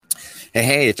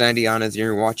Hey, it's Andy Anez.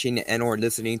 You're watching and or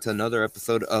listening to another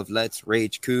episode of Let's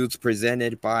Rage Cougs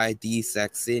presented by the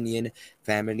Saxenian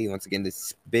family. Once again,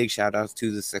 this big shout outs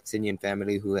to the Saxenian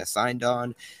family who has signed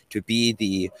on to be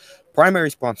the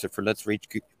primary sponsor for Let's Rage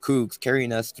Cougs,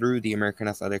 carrying us through the American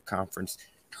Athletic Conference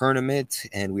tournament.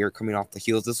 And we are coming off the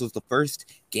heels. This was the first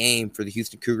game for the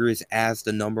Houston Cougars as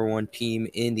the number one team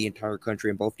in the entire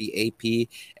country in both the AP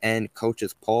and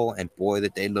coaches poll, and boy,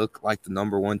 that they look like the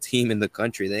number one team in the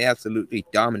country. They absolutely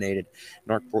dominated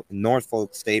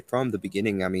Norfolk State from the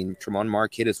beginning. I mean, Tremont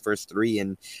Mark hit his first three,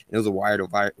 and it was a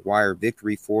wire-to-wire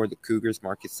victory for the Cougars.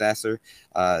 Marcus Sasser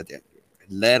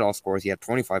led all scores. He had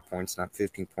 25 points, not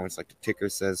 15 points, like the ticker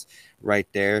says right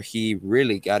there. He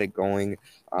really got it going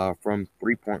from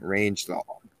three-point range.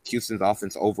 Houston's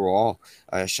offense overall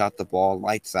shot the ball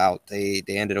lights out. They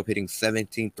ended up hitting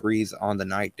 17 threes on the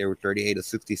night. They were 38 to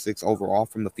 66 overall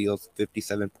from the field,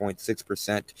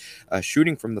 57.6%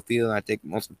 shooting from the field. And I think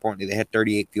most importantly, they had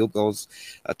 38 field goals.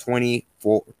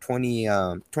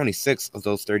 26 of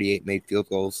those 38 made field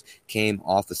goals came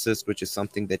off assists, which is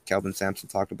something that Kelvin Sampson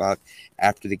talked about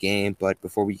after the game. But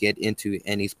before we get into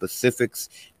any specifics,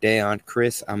 Dayon,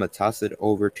 Chris, I'm going to toss it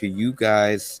over to you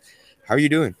guys. How are you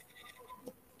doing?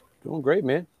 Doing great,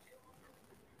 man.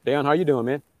 Dan, how you doing,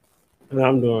 man?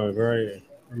 I'm doing great.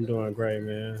 I'm doing great,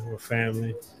 man. With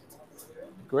family.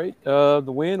 Great. The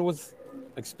win was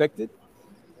expected.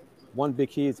 One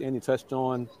big key, as Andy touched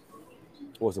on,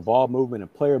 was the ball movement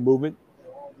and player movement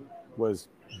was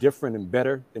different and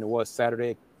better than it was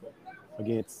Saturday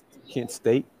against Kent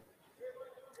State.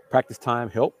 Practice time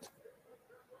helped.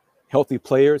 Healthy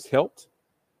players helped.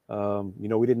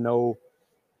 We didn't know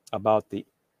about the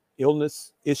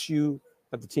illness issue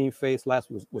that the team faced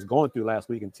was going through last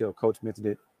week until Coach mentioned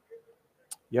it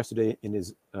yesterday in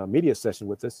his media session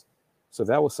with us. So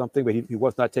that was something, but he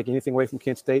was not taking anything away from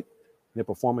Kent State, their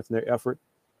performance and their effort.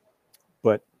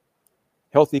 But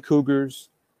healthy Cougars,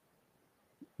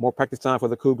 more practice time for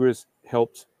the Cougars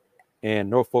helped,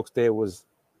 and Norfolk State was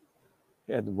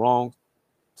at the wrong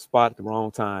spot at the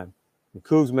wrong time. The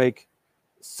Cougs make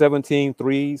 17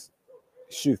 threes,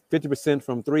 shoot 50%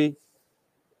 from three.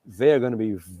 They're going to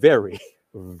be very,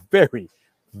 very,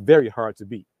 very hard to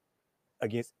beat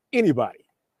against anybody.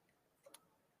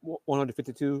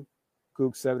 152,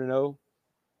 Cougs 7-0.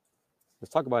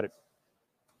 Let's talk about it.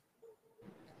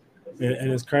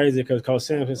 And it's crazy because Coach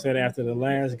Sampson said after the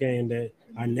last game that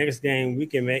our next game we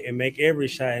can make every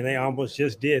shot, and they almost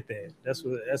just did that. That's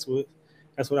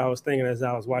what I was thinking as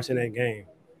I was watching that game.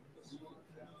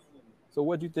 So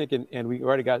what do you think? And we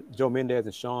already got Joe Mendez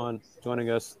and Sean joining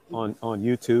us on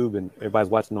YouTube, and everybody's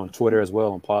watching on Twitter as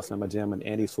well, on Paul Summer Jam and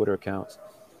Andy's Twitter accounts.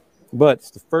 But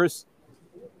it's the first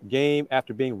game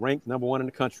after being ranked number one in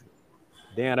the country.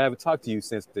 Dan, I haven't talked to you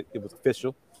since it was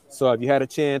official. So have you had a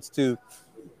chance to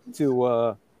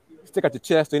stick out your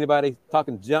chest to anybody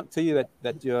talking junk to you that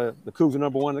the Cougs are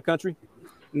number one in the country?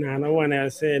 Nah, no one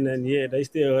has said nothing yet. They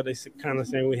kind of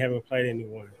saying we haven't played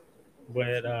anyone,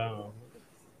 but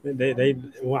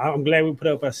well, I'm glad we put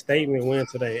up a statement win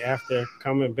today after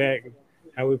coming back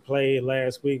how we played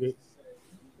last week.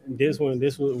 This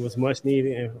was much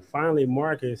needed, and finally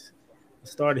Marcus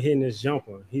started hitting his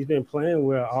jumper. He's been playing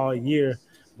well all year,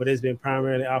 but it's been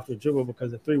primarily off the dribble because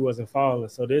the three wasn't falling.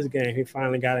 So this game, he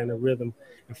finally got in the rhythm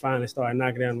and finally started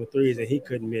knocking down the threes that he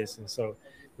couldn't miss. And so,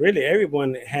 really,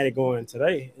 everyone had it going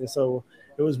today. And so,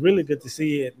 it was really good to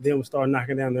see them start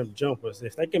knocking down them jumpers.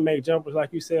 If they can make jumpers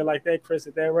like you said, like that, Chris,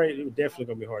 at that rate, it was definitely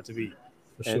gonna be hard to beat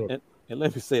for And, sure. and, and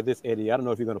let me say this, Eddie. I don't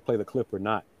know if you're going to play the clip or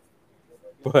not,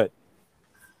 but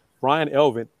Ryan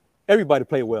Elvin, everybody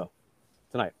played well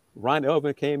tonight. Ryan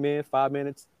Elvin came in 5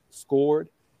 minutes, scored,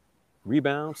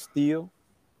 rebound, steal.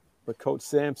 But Coach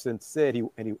Sampson said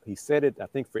he said it, I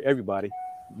think, for everybody,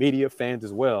 media fans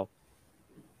as well.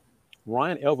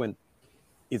 Ryan Elvin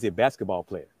is a basketball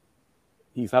player.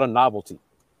 He's not a novelty.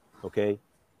 Okay,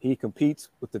 he competes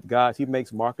with the guys. He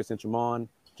makes Marcus and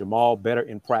Jamal better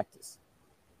in practice.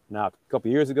 Now, a couple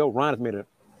of years ago, Ryan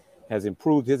has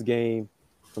improved his game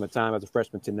from the time as a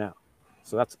freshman to now.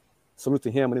 So that's salute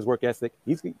to him and his work ethic.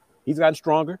 He's gotten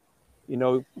stronger,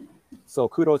 So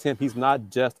kudos to him. He's not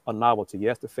just a novelty.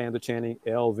 Yes, the fans are chanting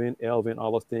Elvin,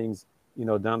 all those things,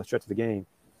 down the stretch of the game.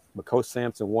 But Coach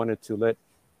Sampson wanted to let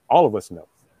all of us know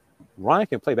Ryan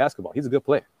can play basketball. He's a good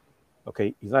player.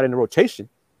 Okay, he's not in the rotation,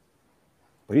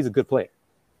 but he's a good player.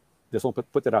 Just want to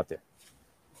put that out there.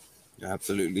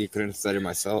 Absolutely, couldn't have said it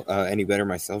myself any better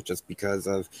myself. Just because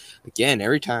of, again,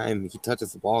 every time he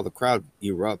touches the ball, the crowd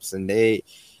erupts, and they,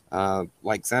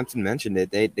 like Sampson mentioned it,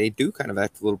 they do kind of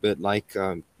act a little bit like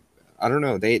I don't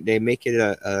know. They make it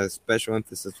a special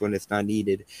emphasis when it's not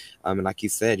needed. And like you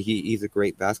said, he's a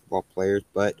great basketball player,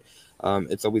 but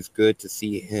it's always good to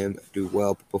see him do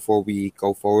well. But before we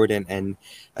go forward and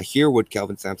hear what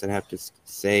Kelvin Sampson have to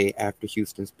say after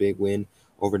Houston's big win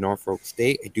over Norfolk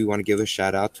State, I do want to give a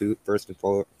shout out to first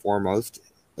and foremost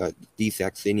the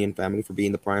Saxenian family for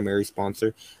being the primary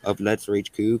sponsor of Let's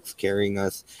Rage Cougs, carrying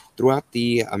us throughout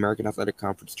the American Athletic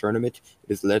Conference tournament.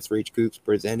 It is Let's Rage Cougs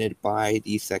presented by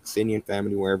the Saxenian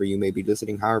family, wherever you may be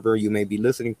listening. However, you may be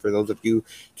listening, for those of you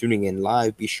tuning in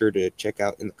live, be sure to check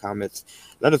out in the comments.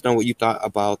 Let us know what you thought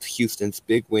about Houston's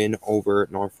big win over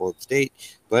Norfolk State,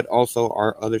 but also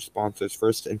our other sponsors.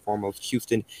 First and foremost,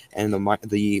 Houston and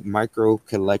the Micro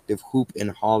Collective Hoop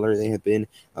and Holler. They have been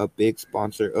a big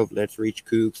sponsor of Let's Reach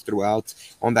Cougs throughout,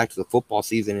 on back to the football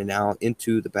season and now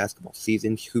into the basketball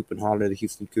season. Hoop and Holler, the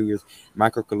Houston Cougars.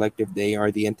 Micro Collective, they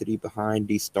are the entity behind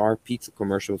the Star Pizza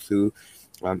commercials, who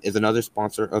is another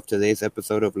sponsor of today's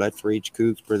episode of Let's Rage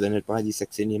Cougs, presented by the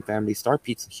Saxenian family. Star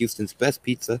Pizza, Houston's best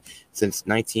pizza since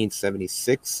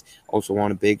 1976. Also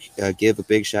want to give a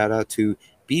big shout out to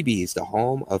BB's, the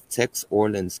home of Tex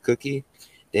Orleans Cookie.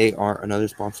 They are another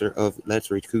sponsor of Let's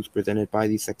Rage Cougs, presented by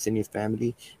the Saxenian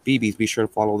family. BB's, be sure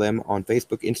to follow them on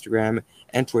Facebook, Instagram,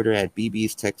 and Twitter at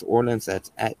BB's Tex Orleans.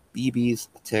 That's at BB's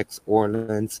Tex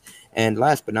Orleans. And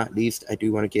last but not least, I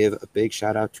do want to give a big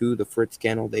shout out to the Fritz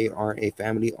Kennel. They are a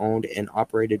family-owned and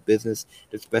operated business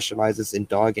that specializes in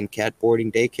dog and cat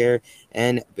boarding, daycare,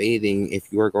 and bathing.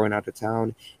 If you are going out of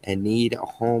town and need a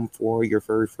home for your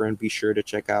furry friend, be sure to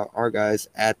check out our guys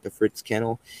at the Fritz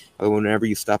Kennel. Whenever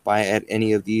you stop by at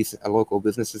any of these local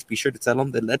businesses, be sure to tell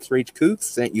them that Let's Rage Cougs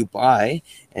sent you by,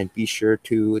 and be sure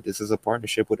to, this is a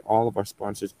partnership with all of our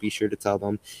sponsors, be sure to tell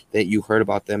them that you heard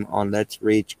about them on Let's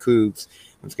Rage Cougs.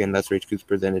 Once again, Let's Rage Cougs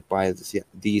presented by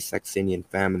the Saxenian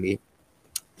family.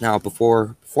 Now,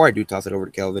 before I do toss it over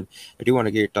to Kelvin, I do want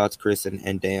to get your thoughts, Chris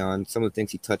and Dayon, some of the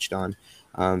things he touched on.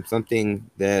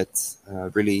 Something that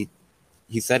really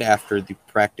he said after the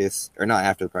practice, or not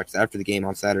after the practice, after the game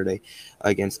on Saturday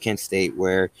against Kent State,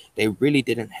 where they really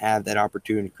didn't have that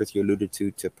opportunity, Chris, you alluded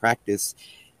to practice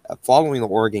following the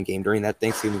Oregon game during that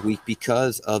Thanksgiving week,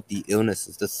 because of the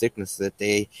illnesses, the sickness that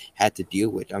they had to deal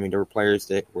with. I mean, there were players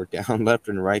that were down left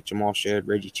and right. Jamal Shead,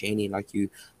 Reggie Chaney, like you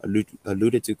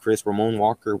alluded to, Chris. Ramon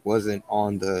Walker wasn't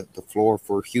on the floor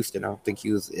for Houston. I don't think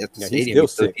he was at the stadium.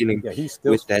 He's still dealing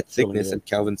with that sickness. And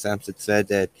Kelvin Sampson said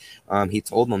that he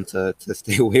told them to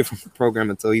stay away from the program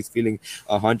until he's feeling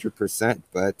 100%.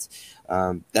 But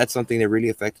that's something that really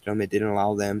affected them. It didn't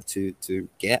allow them to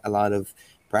get a lot of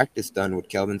practice done, what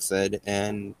Kelvin said,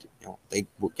 and they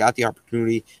got the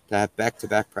opportunity to have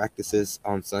back-to-back practices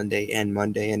on Sunday and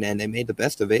Monday, and they made the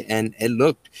best of it, and it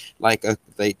looked like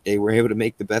they were able to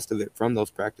make the best of it from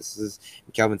those practices.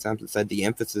 And Kelvin Sampson said the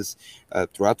emphasis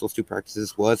throughout those two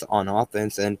practices was on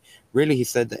offense, and really he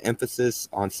said the emphasis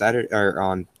on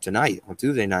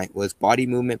Tuesday night was body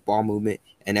movement, ball movement,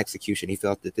 and execution. He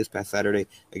felt that this past Saturday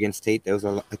against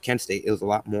Kent State, it was a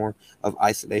lot more of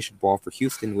isolation ball for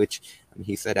Houston, which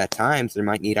he said at times they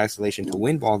might need isolation to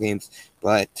win ball games,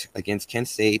 but against Kent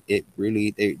State, they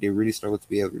really struggled to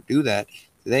be able to do that.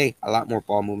 Today, a lot more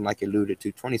ball movement, like I alluded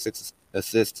to, 26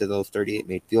 assists to those 38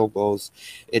 made field goals.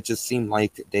 It just seemed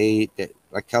like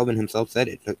like Kelvin himself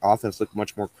said, the offense looked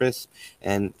much more crisp,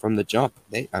 and from the jump,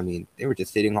 they were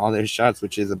just hitting all their shots,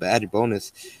 which is a bad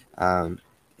bonus.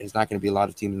 There's not going to be a lot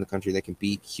of teams in the country that can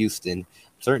beat Houston,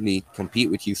 certainly compete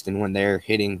with Houston when they're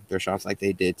hitting their shots like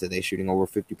they did today, shooting over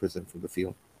 50% from the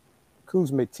field.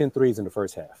 Cougs made 10 threes in the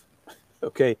first half.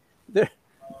 Okay.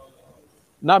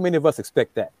 Not many of us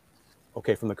expect that,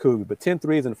 okay, from the Cougs, but 10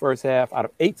 threes in the first half out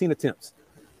of 18 attempts.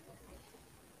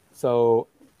 So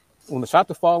when the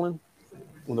shots are falling,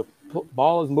 when the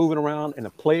ball is moving around and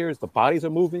the bodies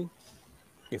are moving,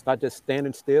 it's not just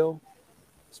standing still.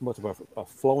 It's much of a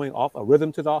flowing off, a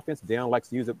rhythm to the offense. Deion likes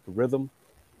to use the rhythm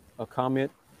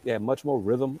comment. They had much more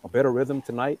rhythm, a better rhythm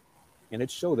tonight, and it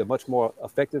showed they're much more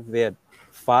effective. They had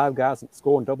 5 guys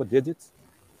scoring double digits.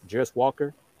 Jarris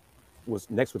Walker was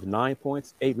next with 9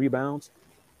 points, 8 rebounds.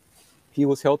 He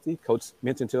was healthy. Coach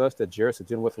mentioned to us that Jarris is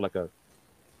dealing with like a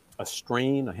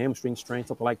strain, a hamstring strain,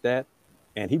 something like that.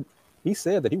 And he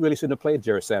said that he really shouldn't have played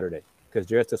Jarris Saturday because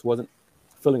Jarris just wasn't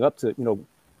filling up to,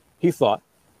 he thought.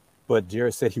 But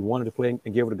Jarris said he wanted to play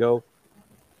and give it a go.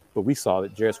 But we saw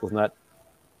that Jarris was not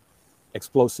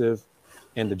explosive.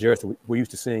 And the Jarris that we're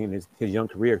used to seeing in his young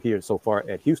career here so far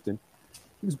at Houston,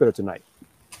 he was better tonight.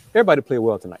 Everybody played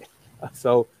well tonight.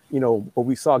 So, what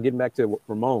we saw getting back to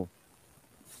Ramon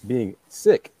being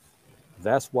sick,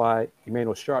 that's why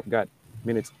Emmanuel Sharp got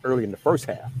minutes early in the first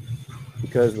half,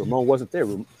 because Ramon wasn't there.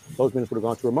 Those minutes would have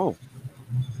gone to Ramon.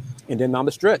 And then on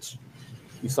the stretch,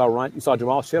 you saw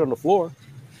Jamal shed on the floor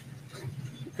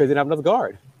because he didn't have another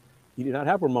guard. He did not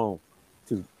have Ramon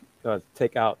to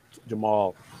take out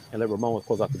Jamal and let Ramon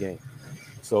close out the game.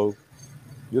 So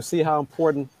you'll see how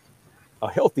important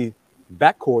a healthy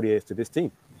backcourt is to this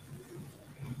team.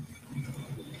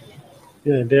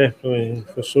 Yeah, definitely,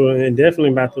 for sure. And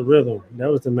definitely about the rhythm.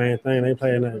 That was the main thing. They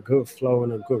played in a good flow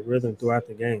and a good rhythm throughout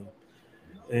the game.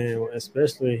 And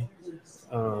especially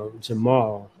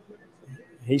Jamal,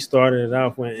 he started it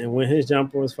off when his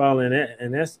jumper was falling.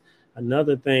 And that's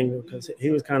another thing because he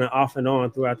was kind of off and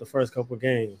on throughout the first couple of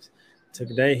games.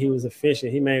 Today, he was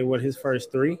efficient. He made, his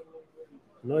first three?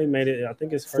 No, he made it, I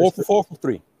think it's first 4 for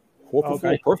 3. 4 for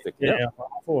 4, perfect. Yeah,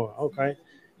 4. Okay.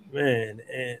 Man,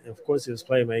 and of course he was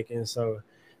playmaking. So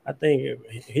I think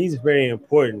he's very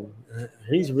important.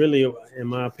 He's really, in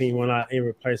my opinion, one of our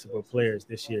irreplaceable players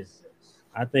this year.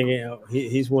 I think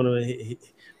he's one of the.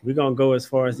 We're gonna go as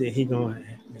far as he gonna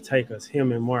take us.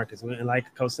 Him and Marcus, and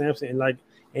like Coach Sampson, and like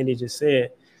Andy just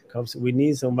said, Coach, we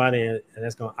need somebody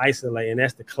that's gonna isolate, and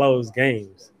that's to close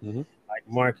games, like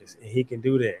Marcus, and he can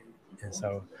do that. And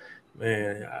so,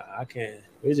 man, I can't.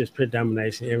 It's just pure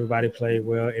domination. Everybody played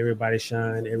well. Everybody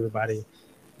shined. Everybody.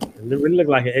 It really looked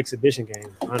like an exhibition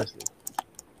game, honestly.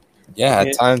 Yeah,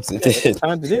 at times it did. At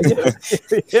times it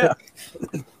did. Yeah.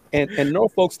 And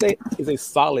Norfolk State is a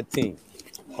solid team.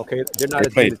 Okay, they're not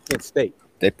as good as Kent State.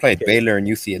 They played Baylor and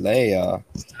UCLA.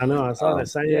 I know. I saw the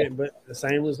same, but the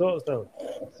same results though.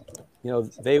 You know,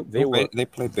 they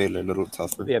played Baylor a little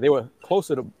tougher. Yeah, they were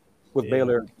closer with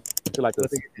Baylor to like the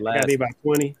last be about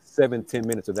 20, 7-10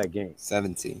 minutes of that game.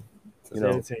 17. You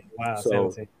know, 17. Wow,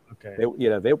 so 17. Okay.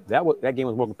 That game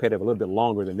was more competitive a little bit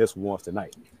longer than this one was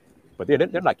tonight. But they're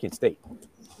not Kent State.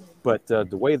 But the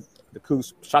way the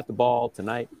Cougs shot the ball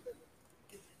tonight,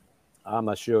 I'm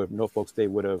not sure if Norfolk State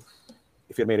would have,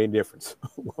 if it made any difference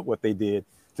what they did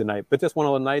tonight. But just one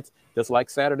of the nights, just like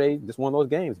Saturday, just one of those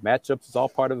games. Matchups is all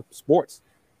part of sports.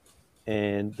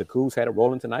 And the Cougs had it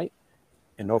rolling tonight,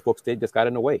 and Norfolk State just got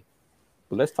in the way.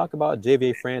 But let's talk about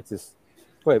Javier Francis.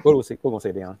 Go ahead. What are we going to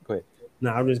say, Deion? Go ahead.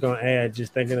 No, I'm just going to add,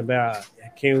 just thinking about,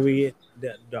 can we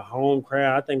get the home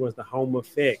crowd? I think it was the home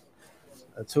effect,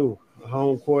 too.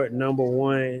 Home court, number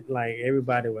one, like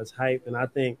everybody was hyped. And I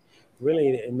think really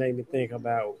it made me think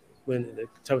about when the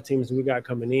tough teams we got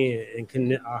coming in, and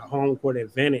can our home court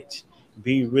advantage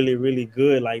be really, really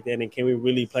good like that? And can we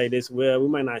really play this well? We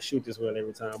might not shoot this well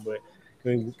every time, but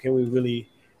can we really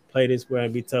play this well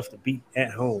and be tough to beat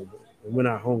at home and win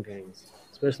our home games,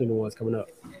 especially the ones coming up?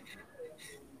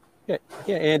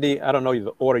 Yeah, Andy, I don't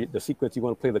know the sequence you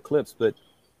want to play the clips, but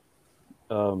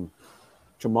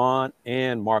Tremont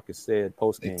and Marcus said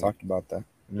post-game. They talked about that.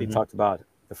 They talked about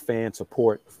the fan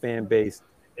support, fan base.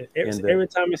 Every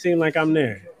time it seems like I'm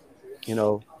there. You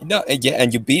know. No, yeah,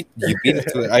 and you beat it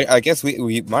to it. I guess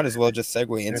we might as well just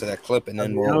segue into that clip, and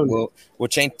then we'll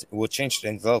change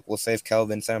things up. We'll save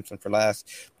Kelvin Sampson for last.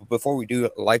 But before we do,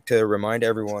 I'd like to remind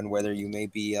everyone, whether you may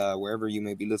be wherever you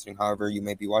may be listening, however you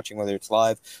may be watching, whether it's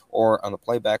live or on the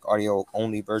playback audio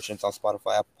only versions on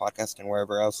Spotify, Apple Podcast, and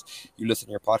wherever else you listen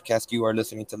to your podcast, you are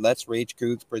listening to Let's Rage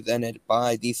Cougs, presented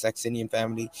by the Saxenian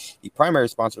family, the primary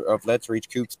sponsor of Let's Rage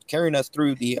Cougs, carrying us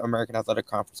through the American Athletic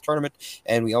Conference tournament.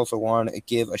 And we also want to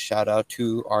give a shout out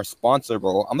to our sponsor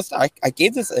role. I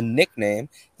gave this a nickname.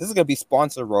 This is going to be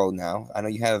sponsor role now. I know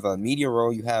you have a media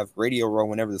role, you have radio role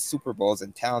whenever the Super Bowl is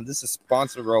in town. This is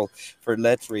sponsor role for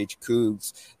Let's Rage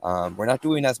Cougs. We're not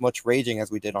doing as much raging as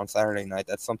we did on Saturday night.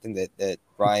 That's something that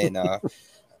Brian of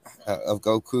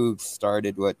Go Cougs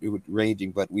started with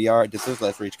raging, but this is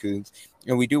Let's Rage Cougs.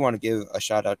 And we do want to give a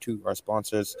shout out to our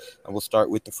sponsors. And we'll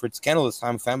start with the Fritz Kennel this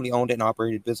time. Family owned and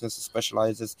operated business that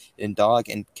specializes in dog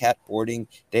and cat boarding,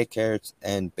 daycares,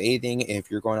 and bathing. If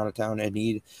you're going out of town and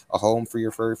need a home for your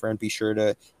furry friend, be sure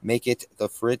to make it the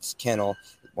Fritz Kennel.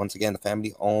 Once again, the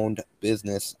family-owned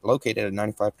business located at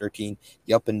 9513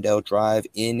 Yuppendale Drive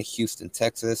in Houston,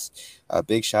 Texas. A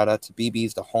big shout-out to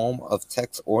BB's, the home of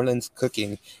Tex Orleans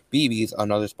Cooking. BB's,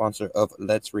 another sponsor of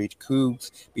Let's Reach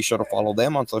Cougs. Be sure to follow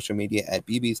them on social media at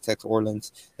BB's Tex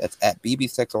Orleans. That's at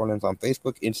BB's Tex Orleans on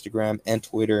Facebook, Instagram, and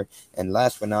Twitter. And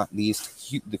last but not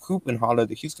least, the Coop and Holler,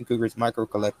 the Houston Cougars Micro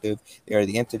Collective. They are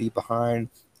the entity behind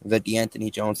the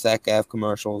D'Anthony Jones Sac Ave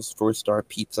commercials, Four Star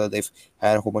Pizza. They've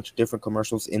had a whole bunch of different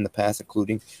commercials in the past,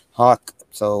 including Hawk.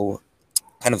 So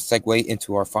kind of segue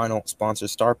into our final sponsor,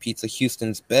 Star Pizza,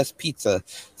 Houston's best pizza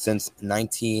since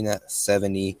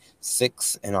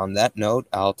 1976. And on that note,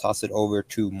 I'll toss it over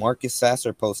to Marcus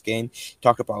Sasser post-game.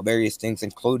 Talked about various things,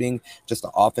 including just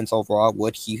the offense overall,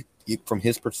 what he from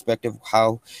his perspective,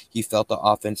 how he felt the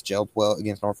offense gelled well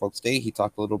against Norfolk State. He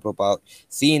talked a little bit about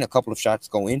seeing a couple of shots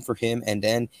go in for him, and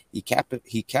then he capped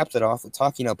it off with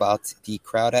talking about the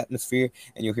crowd atmosphere,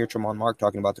 and you'll hear Tramon Mark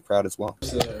talking about the crowd as well. I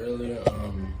said earlier,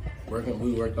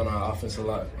 we worked on our offense a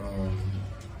lot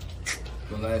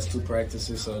the last 2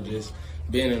 practices, so just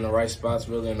being in the right spots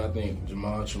really, and I think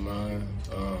Jamal, Tramon,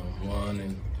 Juan,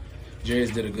 and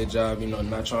Jarius did a good job,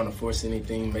 not trying to force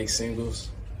anything, make singles.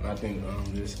 I think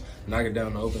just knocking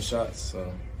down the open shots.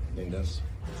 So I think that's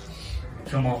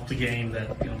come off the game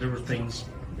that there were things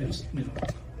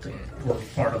that were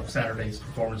part of Saturday's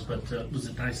performance, but was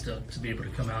it nice to be able to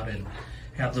come out and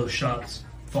have those shots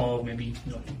fall? Maybe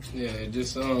Yeah,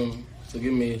 just to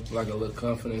give me like a little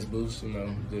confidence boost.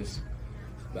 Just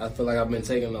I feel like I've been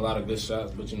taking a lot of good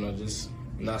shots, but just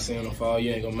not seeing them fall.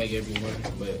 You ain't gonna make every one,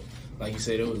 but like you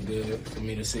said, it was good for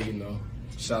me to see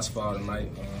shots fall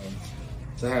tonight.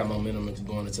 To have momentum into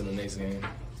going into the next game.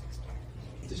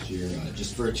 This year,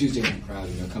 just for a Tuesday night crowd,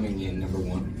 coming in number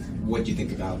 1, what do you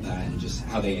think about that and just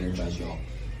how they energize y'all?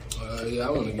 Yeah,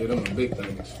 I want to give them a big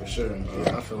thanks for sure.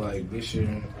 I feel like this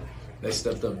year they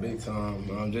stepped up big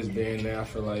time. Just being there, I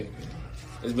feel like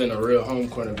it's been a real home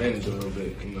court advantage a little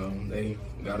bit. They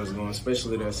got us going,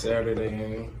 especially that Saturday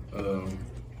game.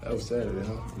 That was Saturday,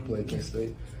 huh? We played Kent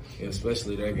State. Yeah,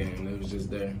 especially that game. They was just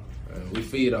there. We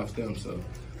feed off them, so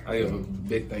I give a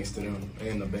big thanks to them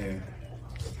and the band.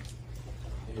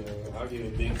 Yeah, I'll give a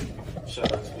big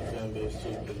shout out to the fan base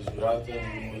too, because without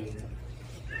them,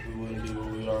 we wouldn't be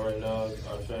where we are right now.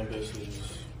 Our fan base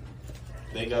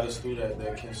they got us through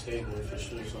that Kent State win for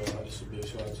sure. So I just a big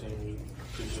shout out to them. We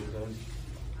appreciate them.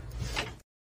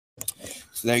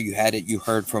 So there you had it. You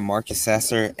heard from Marcus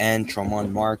Sasser and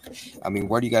Tramon Mark. I mean,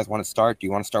 where do you guys want to start? Do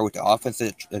you want to start with the offense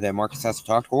that Marcus Sasser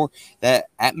talked, or that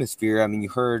atmosphere? I mean,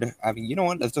 you know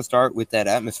what? Let's just start with that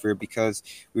atmosphere, because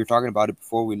we were talking about it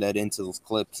before we led into those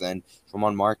clips, and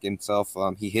Tramon Mark himself,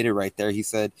 he hit it right there. He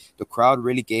said the crowd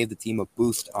really gave the team a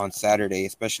boost on Saturday,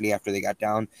 especially after they got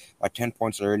down by 10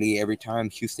 points early. Every time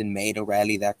Houston made a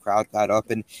rally, that crowd got up,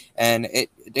 and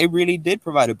they really did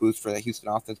provide a boost for that Houston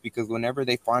offense, because whenever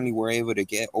they finally were able to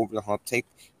get over the hump, take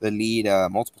the lead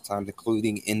multiple times,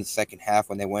 including in the second half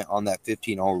when they went on that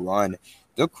 15-0 run,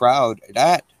 the crowd,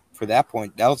 for that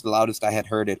point, that was the loudest I had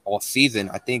heard it all season.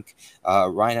 I think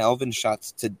Ryan Elvin's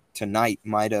shots tonight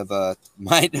might have topped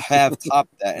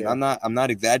that, and yeah. I'm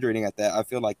not exaggerating at that. I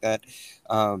feel like that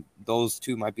those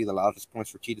two might be the loudest points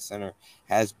for Cheetah Center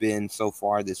has been so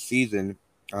far this season.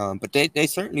 But they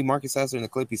certainly, Marcus Sasser in the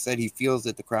clip, he said he feels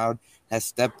that the crowd has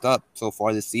stepped up so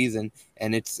far this season,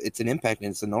 and it's an impact, and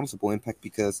it's a noticeable impact,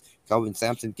 because Kelvin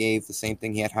Sampson gave the same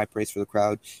thing. He had high praise for the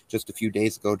crowd just a few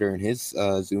days ago during his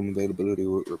Zoom availability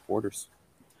with reporters.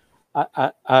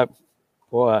 I'm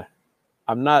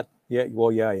not yet.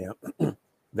 Well, yeah, I am.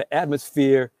 The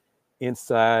atmosphere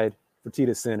inside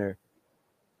Fertitta Center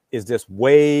is just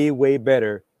way, way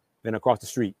better than across the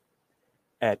street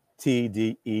at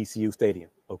TDECU Stadium.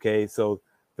 Okay, so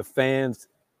the fans,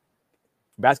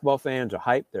 basketball fans, are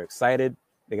hyped. They're excited.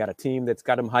 They got a team that's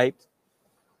got them hyped.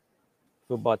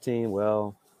 Football team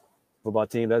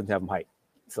doesn't have them hyped.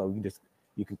 So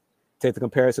you can take the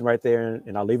comparison right there,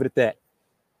 and I'll leave it at that.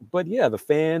 But yeah, the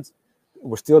fans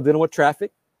were still dealing with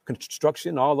traffic,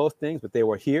 construction, all those things, but they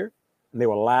were here and they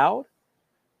were loud.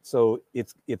 So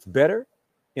it's better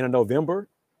in a November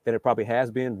than it probably has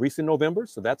been recent November.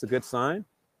 So that's a good sign.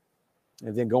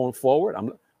 And then going forward,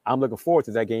 I'm looking forward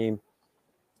to that game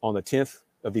on the 10th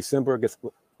of December against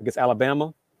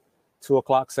Alabama,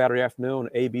 2:00 Saturday afternoon,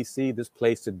 ABC. This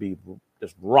place should be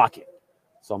just rocking.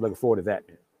 So I'm looking forward to that,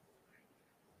 man.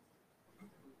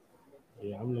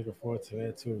 Yeah, I'm looking forward to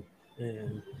that too.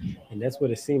 And that's what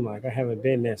it seemed like. I haven't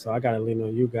been there, so I got to lean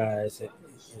on you guys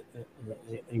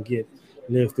and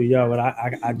live through y'all. But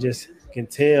I just can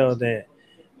tell that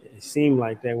it seemed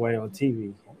like that way on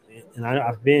TV. And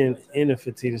I've been in the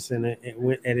Fertitta Center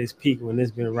at its peak when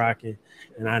it's been rocking,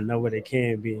 and I know what it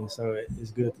can be. And so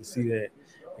it's good to see that,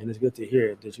 and it's good to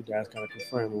hear that you guys kind of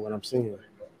confirming what I'm seeing.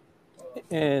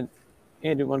 And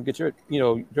Andy, I want to get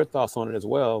your thoughts on it as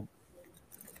well.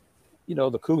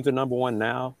 The Cougs are number one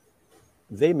now.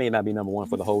 They may not be number one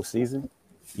for the whole season.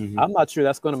 Mm-hmm. I'm not sure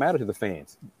that's going to matter to the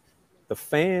fans. The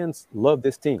fans love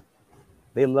this team.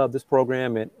 They love this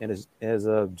program, and as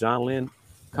John Lynn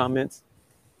comments,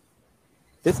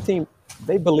 this team,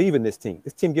 they believe in this team.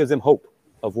 This team gives them hope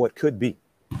of what could be.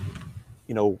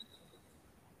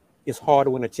 It's hard to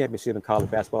win a championship in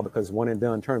college basketball because it's one and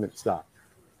done tournament style.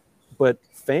 But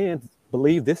fans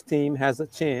believe this team has a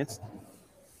chance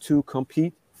to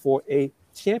compete for a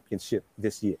championship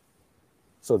this year.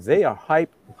 So they are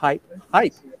hype.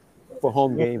 for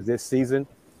home games this season,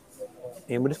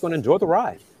 and we're just going to enjoy the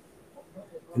ride.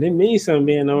 And it means something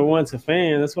being number one to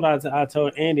fans. That's what I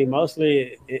told Andy.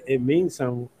 Mostly, it means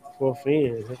something for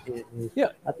fans. Yeah,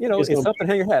 you know, it's something to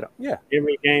hang your hat on. Yeah,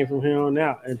 every game from here on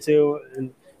out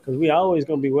because we always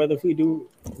going to be, whether if we do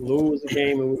lose a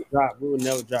game and we will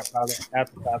never drop probably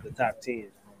after the top 10.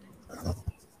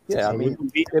 Yeah, so I mean,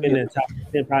 we in the top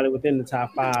 10, probably within the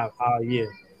top 5 all year.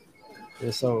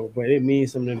 And so, but it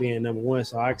means something to being number one.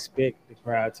 So I expect the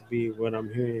crowd to be what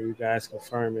I'm hearing you guys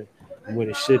confirming and what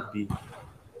it should be.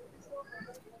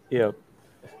 Yeah,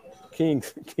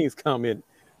 King's comment.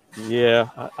 Yeah,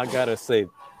 I gotta say,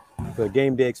 the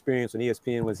game day experience when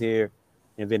ESPN was here,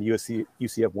 and then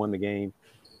UCF won the game.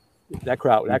 That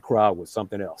crowd was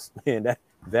something else, man.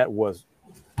 That was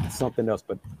something else.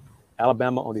 But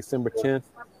Alabama on December 10th,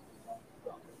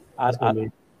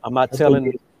 I'm not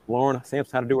telling Lauren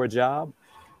Sampson how to do her job,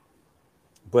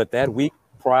 but that week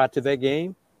prior to that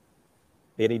game,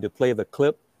 they need to play the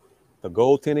clip, the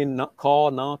goaltending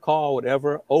call, non-call,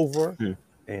 whatever, over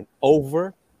and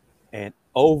over and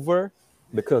over,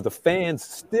 because the fans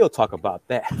still talk about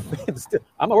that.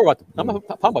 I'm not talking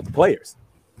about the players,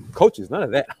 coaches, none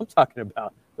of that. I'm talking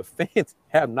about the fans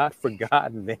have not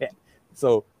forgotten that.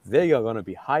 So they are going to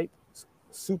be hyped,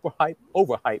 super hyped,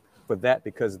 overhyped for that,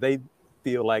 because they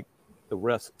feel like the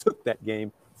refs took that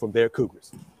game from their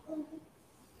Cougars.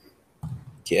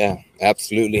 Yeah,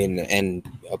 absolutely, and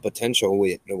a potential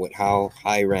with how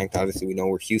high ranked, obviously we know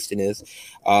where Houston is,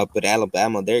 but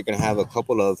Alabama, they're going to have a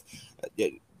couple of.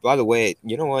 By the way,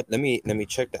 you know what? Let me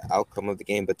check the outcome of the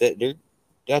game, but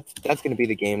that's going to be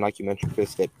the game, like you mentioned,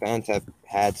 Chris, that fans have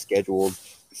had scheduled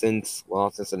since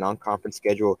the non-conference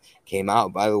schedule came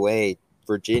out. By the way,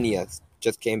 Virginia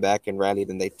just came back and rallied,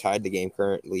 and they tied the game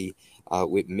currently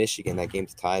with Michigan. That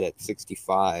game's tied at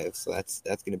 65, so that's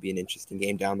going to be an interesting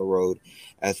game down the road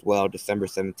as well. December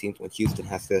 17th, when Houston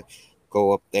has to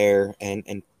go up there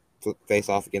and face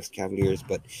off against the Cavaliers.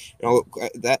 But you know,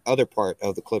 that other part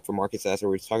of the clip from Marcus Sasser,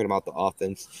 we're talking about the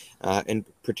offense, in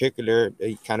particular,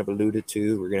 he kind of alluded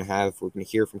to. We're gonna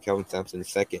hear from Kelvin Sampson in a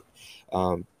second,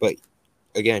 but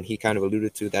again, he kind of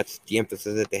alluded to that's the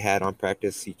emphasis that they had on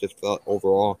practice. He just felt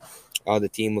overall the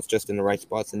team was just in the right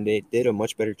spots, and they did a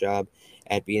much better job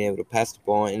at being able to pass the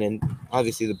ball. And then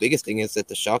obviously the biggest thing is that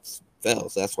the shots fell,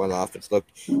 so that's why the offense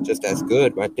looked just as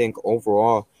good. But I think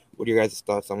overall, what are your guys'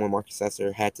 thoughts on what Marcus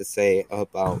Sasser had to say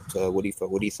about what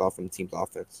he saw from the team's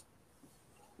offense?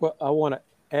 Well, I want to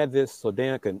add this so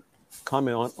Dan can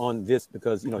comment on this,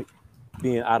 because, you know,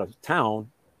 being out of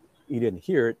town, he didn't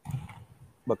hear it.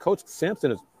 But Coach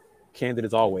Sampson is candid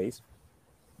as always.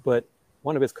 But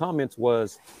one of his comments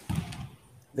was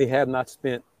they have not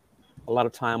spent a lot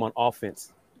of time on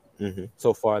offense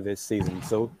so far this season.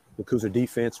 So the Cougar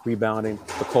defense, rebounding,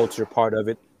 the culture part of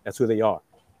it, that's who they are.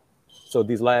 So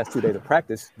these last 2 days of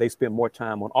practice, they spent more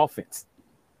time on offense.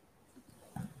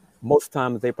 Most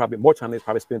times they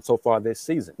probably spent so far this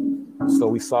season. So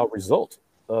we saw a result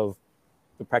of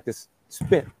the practice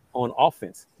spent on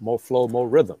offense, more flow, more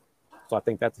rhythm. So I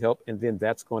think that's helped, and then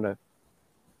that's going to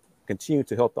continue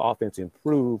to help the offense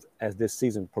improve as this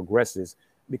season progresses,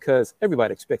 because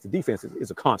everybody expects the defense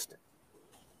is a constant.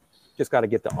 Just got to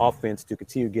get the offense to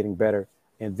continue getting better,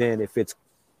 and then if it's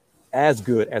as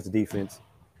good as the defense,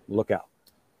 look out.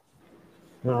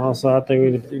 Also, I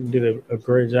think we did a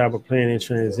great job of playing in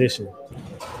transition.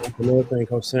 Another thing,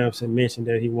 Coach Sampson mentioned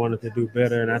that he wanted to do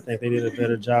better, and I think they did a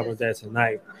better job of that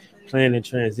tonight, playing in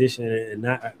transition and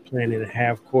not playing in a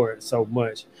half court so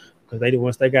much. Because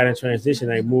once they got in transition,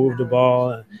 they moved the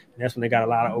ball, and that's when they got a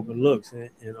lot of open looks.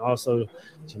 And also,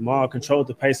 Jamal controlled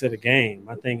the pace of the game.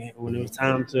 I think when it was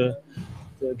time to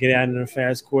get out in the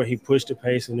fast court, he pushed the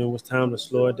pace, and it was time to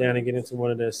slow it down and get into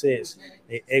one of their sets.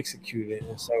 They executed,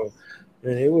 and so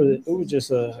it was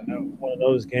just one of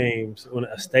those games,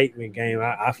 a statement game.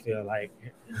 I feel like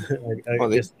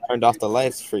they just turned off the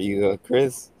lights for you,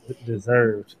 Chris.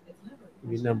 Deserved to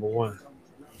be number one.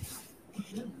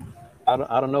 I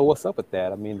don't know what's up with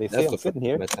that. I mean, they say I'm sitting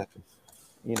here,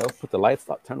 you know, put the lights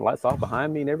off, turn the lights off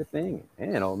behind me and everything.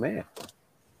 Man, oh man,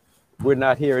 we're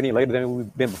not here any later than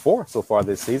we've been before so far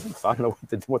this season. So I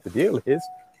don't know what the deal is,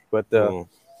 but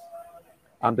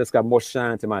I'm just got more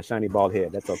shine to my shiny bald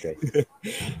head. That's okay.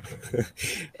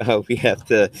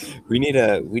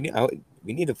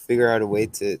 We need to figure out a way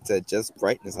to adjust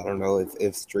brightness. I don't know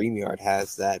if StreamYard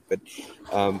has that, but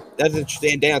that's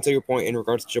interesting. Dan, to your point in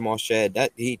regards to Jamal Shead,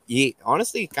 that he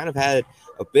honestly kind of had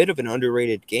a bit of an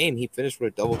underrated game. He finished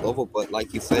with a double-double, but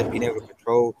like you said, being able to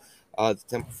control the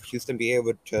tempo for Houston, being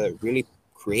able to really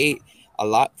create a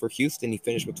lot for Houston. He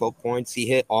finished with 12 points. He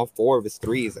hit all 4 of his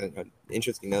threes. And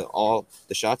interesting that all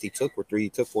the shots he took were 3. He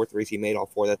took 4 threes. He made all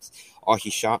 4. That's all he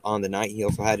shot on the night. He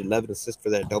also had 11 assists for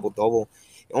that double-double.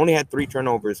 He only had 3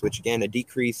 turnovers, which, again, a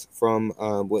decrease from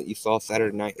what you saw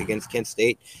Saturday night against Kent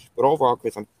State. But overall,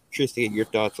 Chris, I'm curious to get your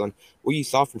thoughts on what you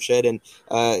saw from Shed, and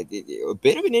a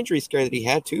bit of an injury scare that he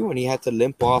had too when he had to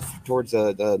limp off towards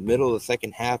the middle of the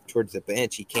second half towards the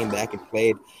bench. He came back and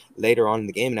played later on in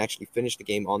the game and actually finished the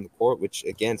game on the court, which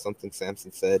again, something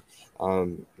Sampson said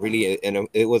really, and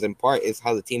it was in part is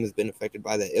how the team has been affected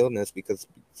by the illness, because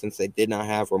since they did not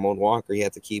have Ramon Walker, he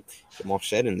had to keep Jamal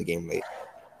Shed in the game late.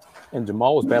 And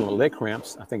Jamal was battling leg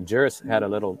cramps. I think Jarris had a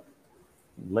little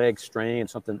leg strain,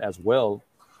 something as well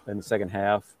in the second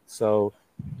half. So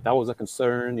that was a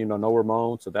concern, no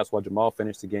Ramon. So that's why Jamal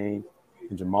finished the game.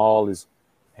 And Jamal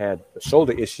had a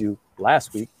shoulder issue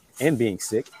last week and being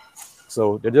sick.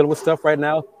 So they're dealing with stuff right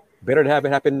now. Better to have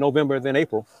it happen in November than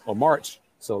April or March.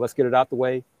 So let's get it out the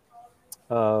way.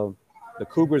 The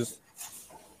Cougars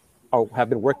have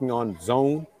been working on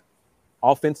zone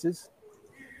offenses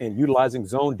and utilizing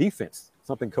zone defense.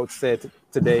 Something Coach said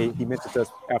today, he mentioned to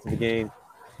us after the game,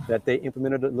 that they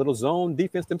implemented a little zone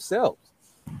defense themselves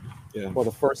for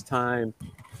the first time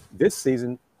this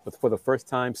season, but for the first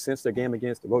time since their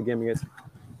road game against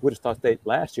Wichita State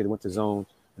last year. They went to zone,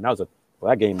 and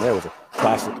that game there was a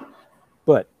classic.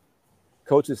 But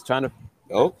Coach is trying to.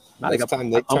 Now they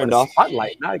turned off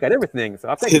spotlight. Now they got everything, so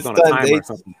I think it's on a timer or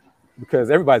something,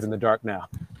 because everybody's in the dark now.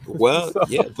 Well,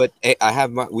 but hey,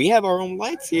 we have our own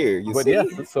lights here.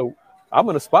 So I'm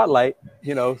in a spotlight,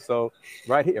 so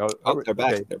right here. They're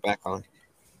back. Okay. They're back on.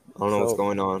 I don't know what's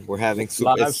going on. We're having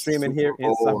live streaming here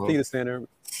inside Theater Center.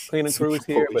 Cleaning crews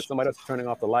here, but somebody else is turning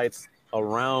off the lights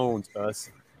around us.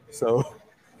 So,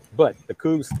 but the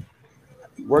Cougs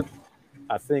work.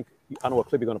 I think, I don't know what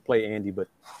clip you're going to play, Andy, but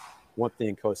one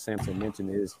thing Coach Sampson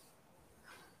mentioned is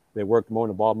they worked more in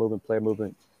the ball movement, player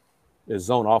movement. There's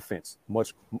zone offense,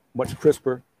 much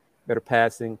crisper, better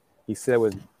passing. He said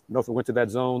when Norfolk went to that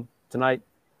zone tonight,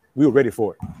 we were ready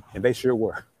for it, and they sure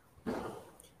were.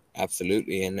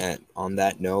 Absolutely. And on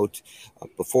that note,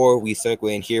 before we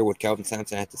segue and hear what Kelvin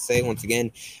Sampson had to say, once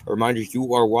again, a reminder,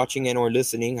 you are watching and or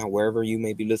listening, wherever you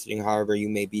may be listening, however you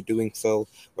may be doing so,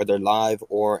 whether live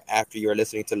or after you are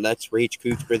listening to Let's Rage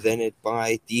Cougs, presented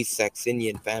by the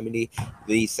Saxenian family.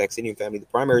 The Saxenian family, the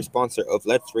primary sponsor of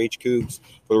Let's Rage Cougs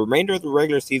for the remainder of the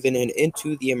regular season and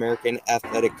into the American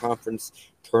Athletic Conference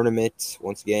tournament.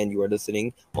 Once again, you are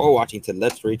listening or watching to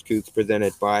Let's Rage Cougs,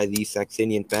 presented by the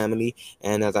Saxenian family.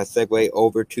 And as I segue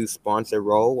over to sponsor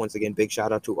role, once again, big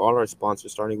shout out to all our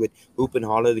sponsors, starting with Hoop and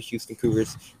Holla, the Houston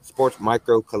Cougars Sports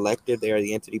Micro Collective. They are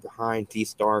the entity behind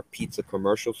D-Star Pizza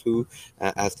Commercials, who,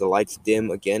 as the lights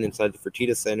dim again inside the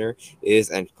Fertitta Center,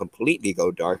 and completely go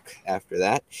dark after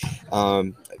that.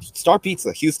 Star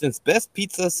Pizza, Houston's best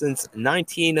pizza since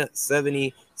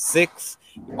 1976.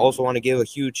 Also want to give a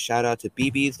huge shout out to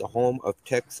BB's, the home of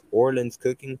Tex Orleans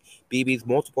Cooking. BB's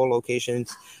multiple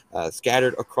locations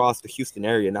scattered across the Houston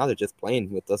area. Now they're just playing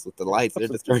with us with the lights. They're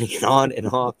just turning it on and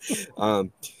off.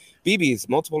 BB's,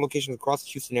 multiple locations across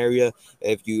the Houston area.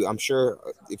 I'm sure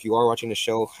if you are watching the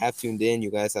show, have tuned in.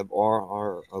 You guys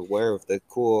are aware of the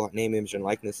cool name, image, and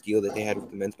likeness deal that they had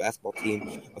with the men's basketball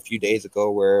team a few days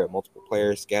ago, where multiple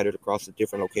players scattered across the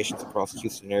different locations across the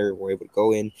Houston area were able to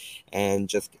go in and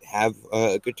just have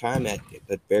a good time at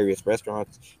various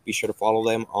restaurants. Be sure to follow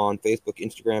them on Facebook,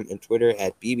 Instagram, and Twitter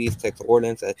at BB's Tex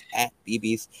Orleans. That's at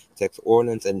BB's Tex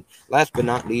Orleans. And last but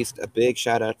not least, a big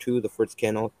shout out to the Fritz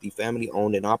Kennel, the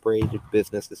family-owned and operated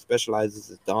business that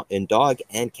specializes in dog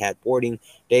and cat boarding,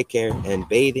 daycare, and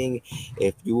bathing.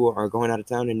 If you are going out of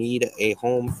town and need a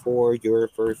home for your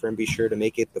furry friend, be sure to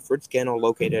make it the Fritz Kennel,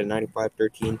 located at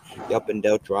 9513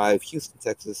 Yuppendale Drive, Houston,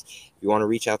 Texas. If you want to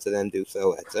reach out to them, do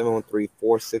so at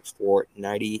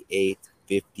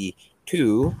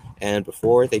 713-464-9852. And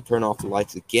before they turn off the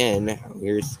lights again,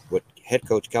 here's what head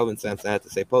coach Kelvin Sampson had to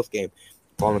say post-game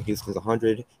following Houston's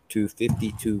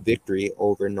 100-52 victory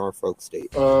over Norfolk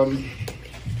State. I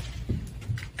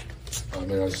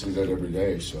see that every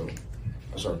day, so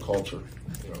that's our culture.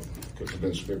 Could have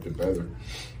been scripted better.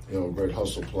 Great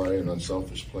hustle play and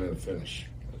unselfish play and finish.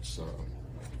 It's our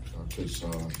kids.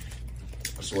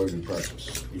 That's the way we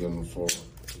practice. We give them forward.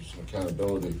 There's some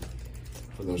accountability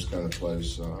for those kind of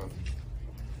plays.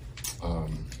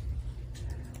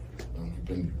 We've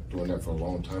been doing that for a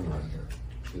long time around here.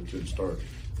 It didn't start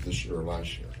this year or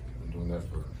last year. We've been doing that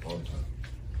for a long time.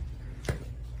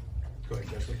 Go ahead,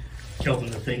 Justin.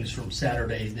 Kelvin, the things from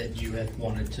Saturday that you had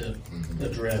wanted to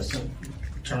address,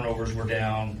 turnovers were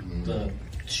down, the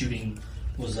shooting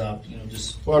was up.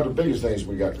 Just Well, the biggest thing is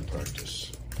we got to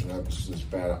practice. And that was this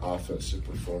bad offensive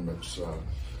performance.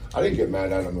 I didn't get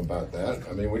mad at him about that.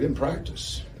 I mean, we didn't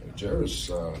practice. Jarris,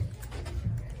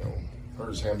 hurt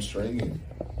his hamstring,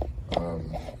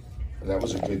 and that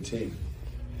was a good team.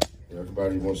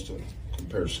 Everybody wants to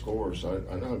compare scores. I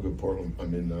know how good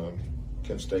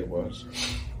Kent State was.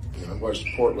 I watched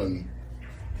Portland.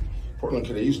 Portland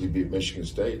could have easily beat Michigan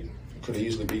State. Could have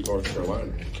easily beat North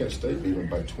Carolina. Kent State beat them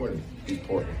by 20, beat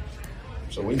Portland.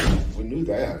 So we knew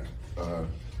that.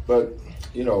 But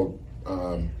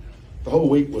the whole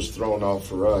week was thrown off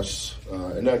for us,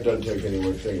 and that doesn't take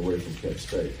anything away from Kent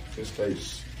State. Kent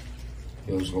State's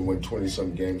was going to win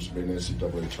 20-some games to be an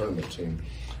NCAA tournament team.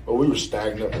 But we were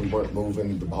stagnant. We weren't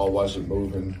moving. The ball wasn't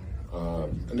moving.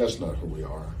 And that's not who we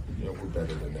are. We're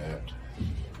better than that.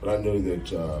 But I knew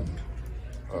that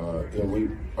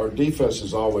our defense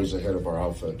is always ahead of our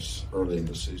offense early in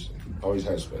the season. Always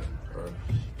has been.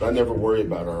 But I never worry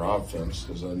about our offense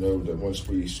because I know that once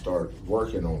we start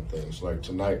working on things, like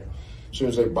tonight, as soon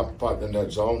as they popped in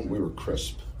that zone, we were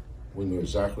crisp. We knew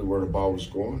exactly where the ball was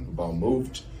going. The ball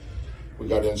moved. We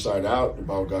got inside out. The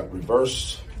ball got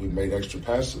reversed. We made extra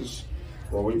passes.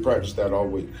 Well, we practiced that all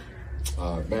week.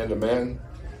 Man to man,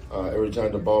 every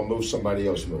time the ball moved, somebody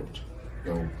else moved.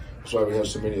 That's why we have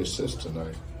so many assists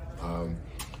tonight.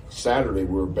 Saturday,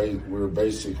 we were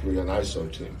basically an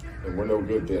ISO team, and we're no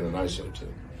good being an ISO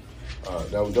team.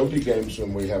 Now, there'll be games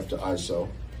when we have to ISO,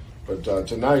 but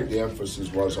tonight the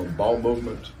emphasis was on ball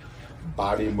movement,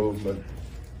 body movement,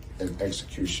 and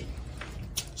execution.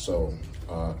 So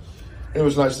it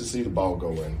was nice to see the ball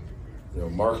go in.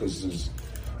 Marcus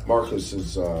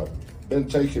has been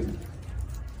taking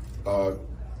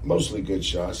mostly good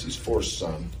shots. He's forced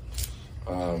some.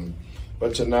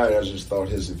 But tonight, I just thought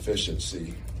his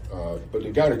efficiency. But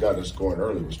the guy that got us going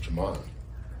early was Tremont.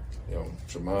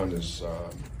 Tremont is,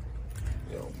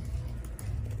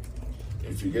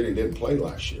 you forget he didn't play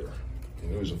last year.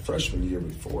 He was a freshman the year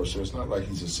before, so it's not like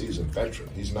he's a seasoned veteran.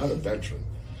 He's not a veteran.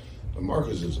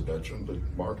 Marcus is a veteran,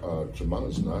 but Tremont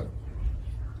is not.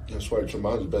 That's why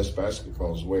Tremont's best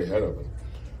basketball is way ahead of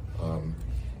him.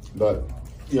 But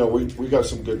we got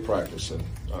some good practice, and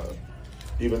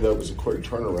even though it was a quick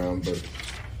turnaround.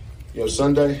 But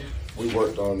Sunday we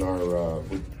worked on our.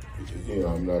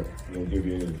 I'm not going to give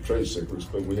you any of the trade secrets,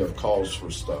 but we have calls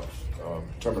for stuff,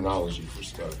 terminology for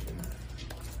stuff. And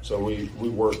so we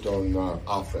worked on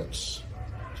offense.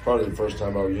 It's probably the first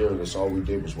time all year that's all we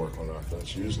did was work on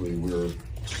offense. Usually we're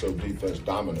so defense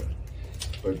dominant,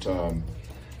 but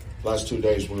last 2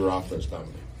 days we were offense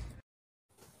dominant.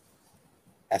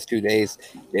 Last 2 days,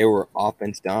 they were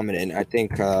offense dominant. I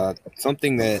think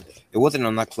something that it wasn't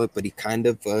on that clip, but he kind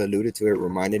of alluded to it,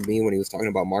 reminded me when he was talking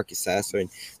about Marcus Sasser and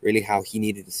really how he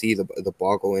needed to see the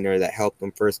ball go in there that helped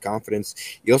him first confidence.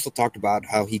 He also talked about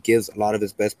how he gives a lot of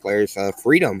his best players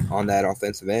freedom on that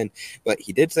offensive end. But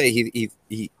he did say he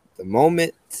the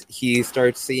moment he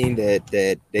starts seeing that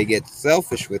they get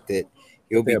selfish with it,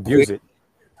 he'll be abuse quick,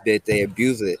 it. that they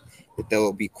abuse it.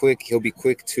 He'll be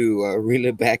quick to reel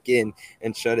it back in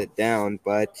and shut it down.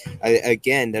 But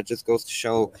again, that just goes to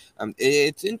show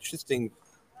it's interesting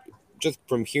just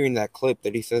from hearing that clip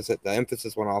that he says that the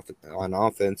emphasis went off on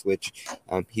offense, which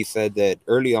he said that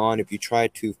early on, if you try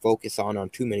to focus on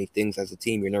too many things as a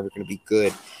team, you're never going to be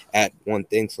good at one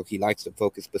thing. So he likes to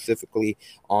focus specifically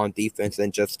on defense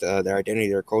and just their identity,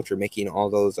 their culture, making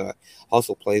all those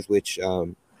hustle plays, which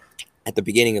at the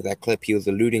beginning of that clip, he was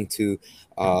alluding to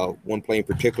one play in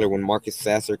particular when Marcus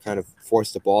Sasser kind of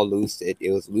forced the ball loose. It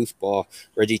was a loose ball.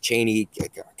 Reggie Chaney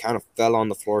kind of fell on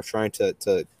the floor trying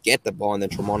to get the ball, and then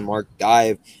Tremont Mark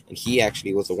dived, and he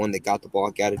actually was the one that got the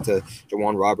ball, got it to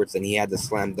Jawan Roberts, and he had the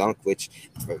slam dunk, which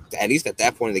at least at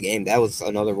that point of the game, that was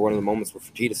another one of the moments where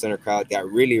Fertitta Center crowd got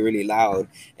really, really loud.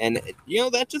 And,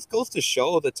 that just goes to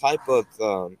show the type of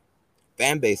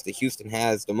fan base that Houston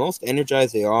has. The most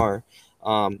energized they are,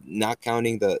 not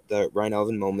counting the Ryan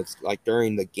Elvin moments, like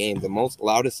during the game, the most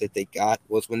loudest that they got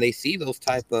was when they see those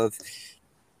type of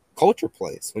culture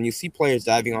plays. When you see players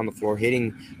diving on the floor,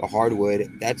 hitting the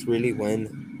hardwood, that's really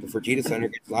when the Fertitta Center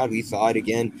gets loud. We saw it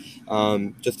again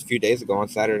just a few days ago on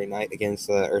Saturday night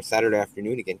or Saturday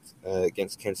afternoon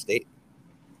against Kent State.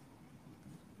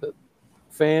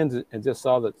 Fans, and just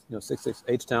saw the 66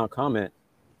 H-Town comment,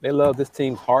 they love this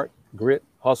team's heart, grit,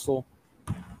 hustle,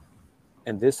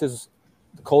 and this is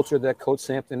the culture that Coach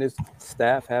Sampson and his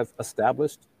staff have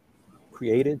established,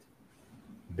 created,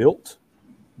 built.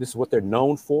 This is what they're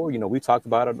known for. We talked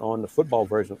about it on the football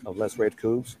version of Let's Rage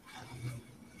Cougs.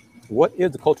 What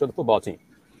is the culture of the football team?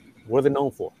 What are they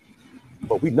known for?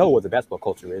 But we know what the basketball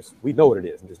culture is. We know what it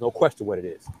is, and there's no question what it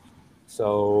is.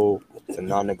 So It's a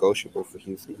non-negotiable for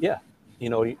Houston. yeah,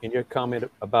 in your comment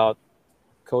about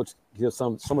coach gives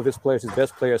some of his players, his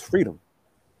best players, freedom,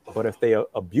 but if they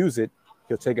abuse it,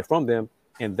 he'll take it from them,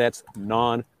 and that's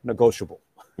non-negotiable.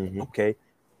 Mm-hmm. Okay,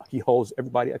 he holds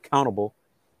everybody accountable.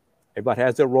 Everybody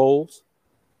has their roles,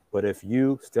 but if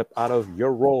you step out of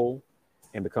your role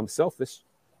and become selfish,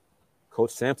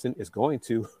 Coach Sampson is going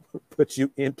to put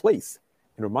you in place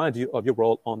and remind you of your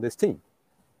role on this team.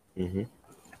 Mm-hmm.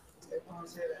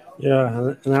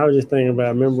 Yeah, and I was just thinking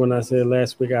about. Remember when I said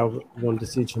last week I wanted to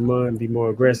see Tremont be more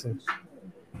aggressive,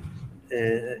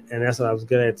 and that's what I was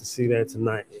glad to see that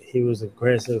tonight. He was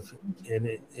aggressive, and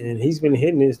he's been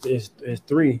hitting his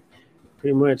three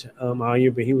pretty much all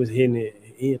year, but he was hitting it.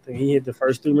 He hit the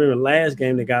first three. Remember last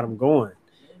game that got him going.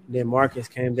 Then Marcus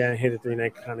came down and hit a three, and they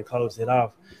kind of closed it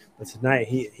off. But tonight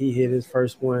he hit his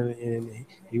first one, and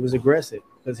he was aggressive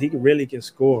because he really can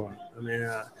score. I mean,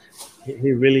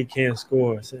 he really can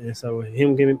score. And so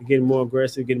him getting more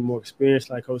aggressive, getting more experience,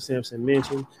 like Coach Sampson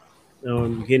mentioned,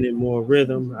 getting more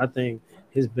rhythm. I think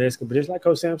his best. But just like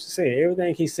Coach Sampson said,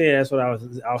 everything he said, that's what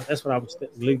I was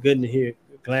good to hear,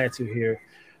 glad to hear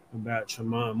about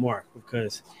Tremont Mark,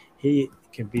 because he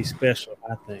can be special.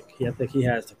 I think he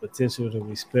has the potential to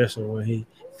be special when he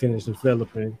finishes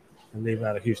developing and leave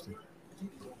out of Houston.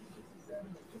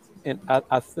 And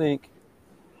I think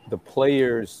the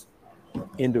players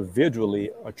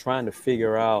individually are trying to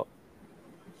figure out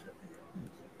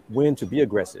when to be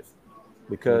aggressive,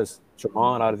 because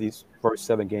Tremont, out of these first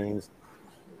 7 games,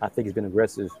 I think he's been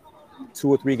aggressive 2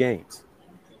 or 3 games.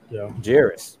 Yeah.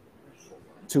 Jarris,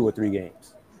 2 or 3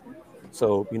 games.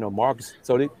 So, Marcus,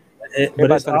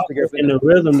 but it's all in the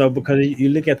rhythm, though, because you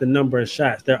look at the number of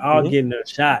shots. They're all getting their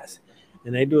shots,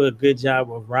 and they do a good job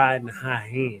of riding the high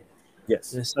hand.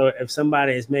 Yes. And so if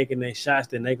somebody is making their shots,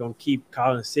 then they're going to keep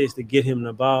calling 6 to get him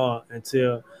the ball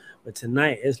until – but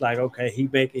tonight, it's like, okay, he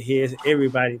making his,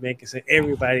 everybody making –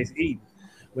 everybody's eating.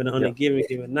 But on a given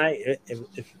night,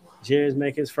 if Jarris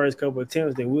make his first couple of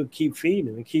attempts, then we'll keep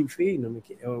feeding him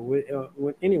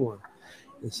with anyone.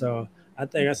 And so – I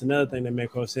think that's another thing that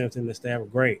makes Coach Sampson and the staff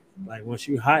great. Like once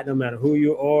you hot, no matter who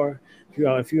you are,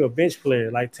 if you're a bench player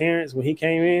like Terrence when he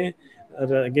came in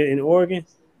in Oregon,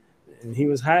 and he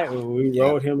was hot, we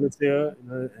rode him until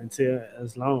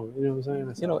as long. You know what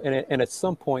I'm saying? And at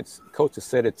some points, Coach has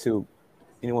said it to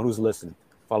anyone who's listening,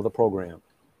 follow the program.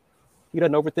 He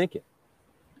doesn't overthink it.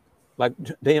 Like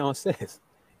Deion says,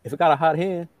 if it got a hot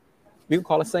hand, we can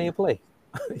call it same play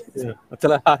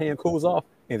until that hot hand cools off,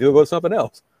 and then we'll go to something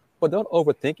else. But don't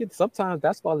overthink it. Sometimes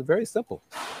basketball is very simple.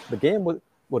 The game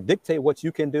will dictate what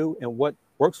you can do and what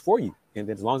works for you. And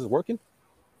then as long as it's working,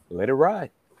 let it ride.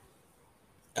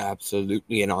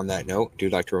 Absolutely. And on that note, I do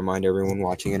like to remind everyone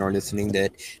watching and or listening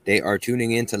that they are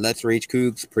tuning in to Let's Rage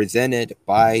Cougs, presented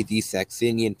by the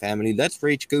Saxenian family. Let's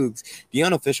Rage Cougs, the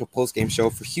unofficial post-game show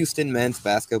for Houston men's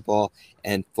basketball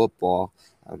and football.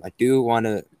 I do want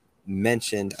to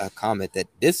mention a comment that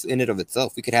this in and of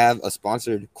itself, we could have a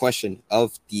sponsored question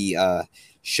of the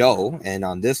show, and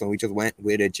on this one we just went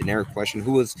with a generic question.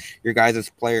 Who was your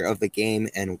guys' player of the game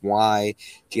and why?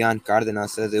 Gian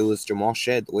Cardenas says it was Jamal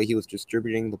Shead. The way he was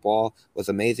distributing the ball was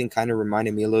amazing, kind of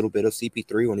reminded me a little bit of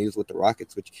CP3 when he was with the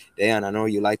Rockets, which Dan, I know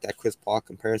you like that Chris Paul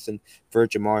comparison for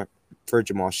Jamal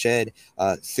Shead.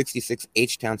 66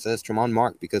 H-Town says Tremont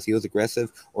Mark because he was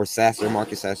aggressive, or Sasser,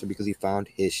 Marcus Sasser, because he found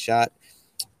his shot.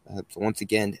 So once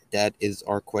again, that is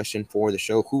our question for the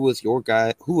show. Who was your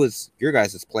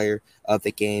guys' player of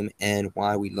the game and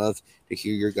why? We love to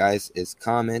hear your guys'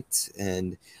 comments.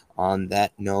 And on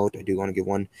that note, I do want to give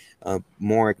one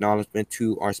more acknowledgement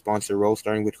to our sponsor role,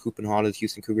 starting with Hoop and Hollers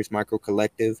Houston Cougars Micro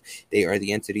Collective. They are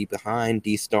the entity behind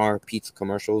D-Star Pizza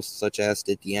commercials, such as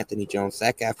the Anthony Jones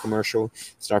Sackaf commercial.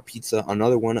 Star Pizza,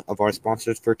 another one of our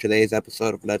sponsors for today's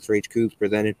episode of Let's Rage Cougs,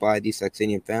 presented by the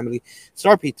Saxenian family.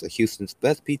 Star Pizza, Houston's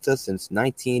best pizza since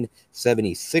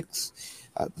 1976.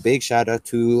 Big shout out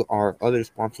to our other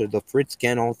sponsor, the Fritz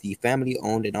Kennel, the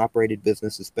family-owned and operated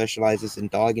business that specializes in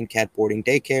dog and cat boarding,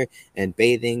 daycare, and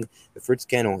bathing. The Fritz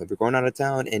Kennel. If you're going out of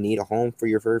town and need a home for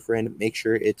your fur friend, make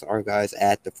sure it's our guys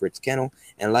at the Fritz Kennel.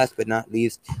 And last but not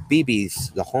least,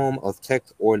 BB's, the home of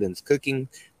Tex Orleans Cooking,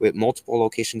 with multiple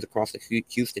locations across the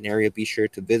Houston area. Be sure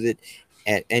to visit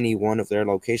at any one of their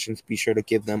locations. Be sure to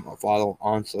give them a follow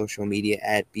on social media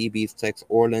at BB's Tex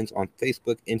Orleans on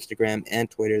Facebook, Instagram, and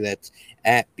Twitter. That's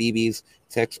at BB's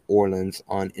Tex Orleans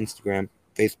on Instagram,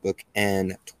 Facebook,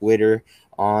 and Twitter.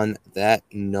 On that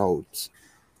note,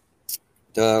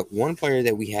 the one player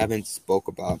that we haven't spoke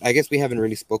about, I guess we haven't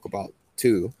really spoke about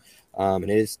two,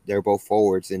 and they're both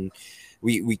forwards, and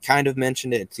we kind of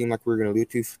mentioned it. It seemed like we were going to allude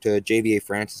to JVA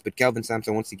Francis, but Kelvin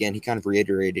Sampson, once again, he kind of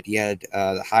reiterated. He had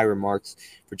the high remarks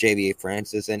for JVA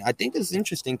Francis, and I think this is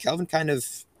interesting. Kelvin kind of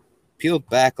peeled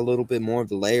back a little bit more of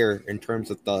the layer in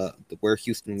terms of the where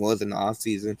Houston was in the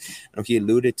offseason. He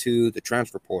alluded to the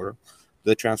transfer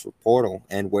portal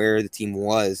and where the team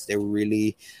was. They were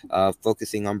really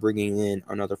focusing on bringing in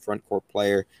another front court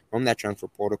player from that transfer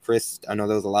portal. Chris, I know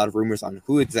there was a lot of rumors on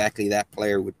who exactly that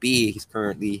player would be. He's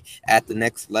currently at the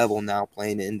next level now,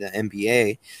 playing in the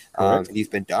NBA. And he's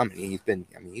been dominant.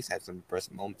 He's had some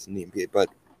impressive moments in the NBA, but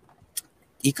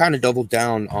he kind of doubled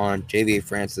down on JVA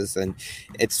Francis, and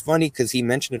it's funny because he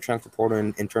mentioned the transfer portal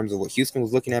in terms of what Houston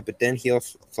was looking at, but then he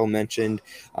also mentioned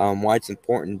why it's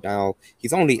important. Now,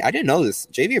 I didn't know this,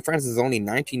 JVA Francis is only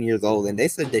 19 years old, and they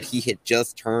said that he had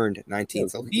just turned 19,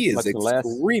 so he is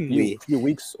extremely... few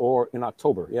weeks or in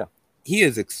October, yeah. He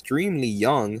is extremely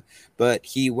young, but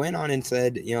he went on and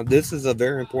said, this is a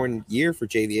very important year for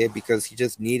JVA because he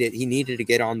needed to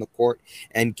get on the court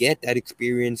and get that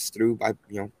experience through by,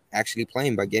 actually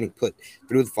playing, by getting put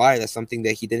through the fire. That's something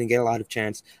that he didn't get a lot of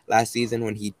chance last season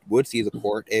when he would see the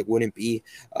court. It wouldn't be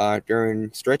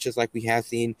during stretches like we have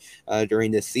seen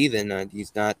during this season.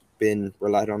 He's not been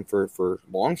relied on for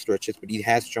long stretches, but he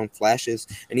has shown flashes,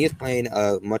 and he is playing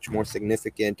a much more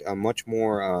significant, much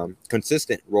more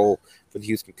consistent role for the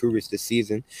Houston Cougars this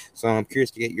season. So I'm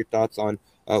curious to get your thoughts on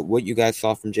what you guys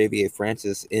saw from JVA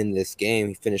Francis in this game.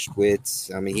 He finished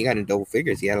with, he got in double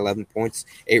figures. He had 11 points,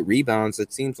 8 rebounds.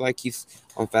 It seems like he's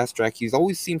on fast track. He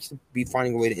always seems to be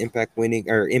finding a way to impact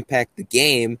the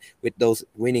game with those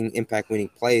impact winning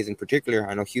plays. In particular,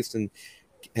 I know Houston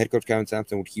head coach Kelvin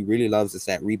Sampson, what he really loves is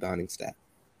that rebounding stat.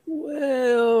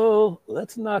 Well,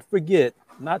 let's not forget,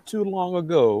 not too long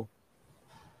ago,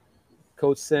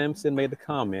 Coach Sampson made the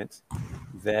comment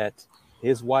that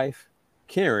his wife,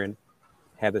 Karen,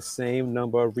 had the same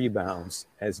number of rebounds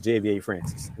as JVA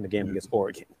Francis in the game against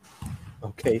Oregon.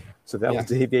 Okay, so that was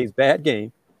JVA's bad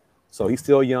game. So he's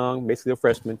still young, basically a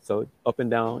freshman, so up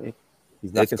and down.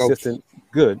 He's not consistent,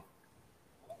 good.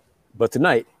 But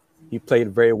tonight, he played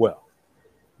very well.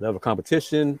 Level of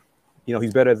competition,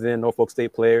 he's better than Norfolk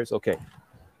State players. Okay,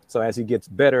 so as he gets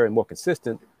better and more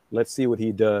consistent, let's see what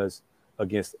he does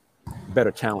against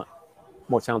better talent,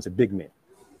 more talented big men.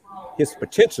 His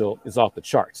potential is off the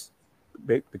charts,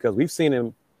 because we've seen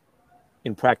him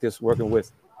in practice working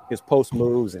with his post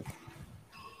moves, and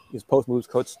his post moves,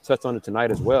 coach touched on it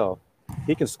tonight as well.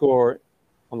 He can score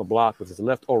on the block with his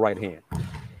left or right hand.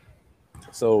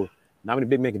 So not many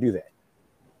big men can do that.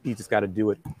 He just got to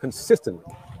do it consistently.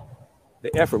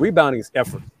 The effort, rebounding is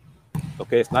effort.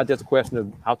 Okay, it's not just a question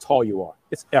of how tall you are.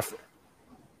 It's effort.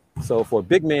 So for a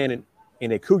big man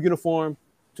in a Coug uniform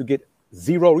to get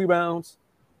 0 rebounds,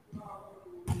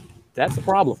 that's a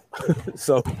problem.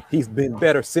 So he's been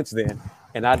better since then.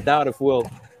 And I doubt if we'll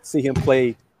see him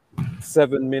play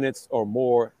 7 minutes or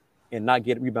more and not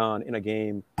get a rebound in a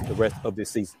game the rest of this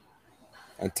season.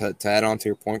 And to add on to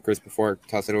your point, Chris, before I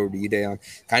toss it over to you, Dayon,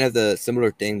 kind of the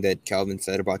similar thing that Kelvin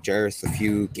said about Jarace a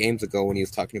few games ago when he was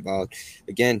talking about,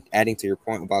 again, adding to your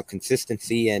point about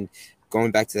consistency and going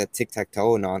back to that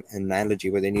tic-tac-toe analogy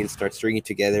where they need to start stringing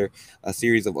together a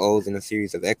series of O's and a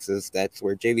series of X's. That's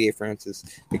where JVA Francis,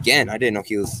 again, I didn't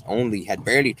know he had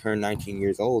barely turned 19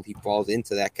 years old. He falls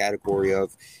into that category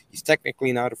of, he's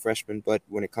technically not a freshman, but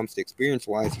when it comes to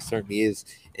experience-wise, he certainly is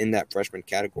in that freshman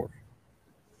category.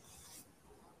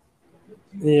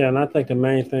 Yeah, and I think the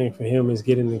main thing for him is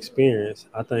getting experience.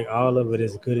 I think all of it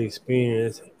is good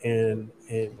experience, and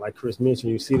like Chris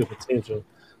mentioned, you see the potential.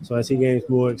 So as he gains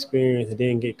more experience and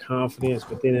then get confidence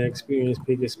within that experience,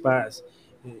 pick his spots,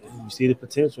 you see the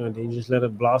potential, and then you just let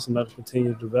it blossom, let it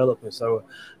continue to develop. And so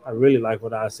I really like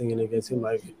what I was seeing against him.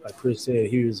 Like Chris said,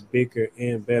 he was bigger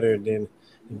and better than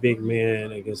the big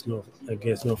man against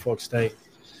Norfolk State.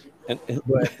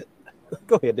 But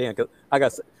go ahead, Dan,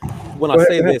 because when I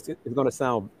say this, it's going to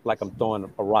sound like I'm throwing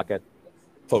a rock at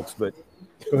folks, but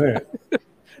go ahead.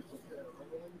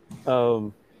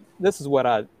 This is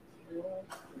what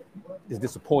is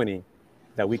disappointing,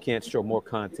 that we can't show more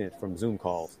content from Zoom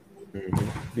calls,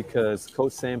 because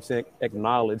Coach Sampson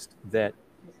acknowledged that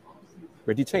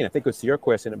Reggie Chaney, I think it's your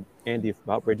question, Andy,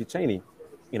 about Reggie Chaney,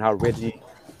 and how Reggie,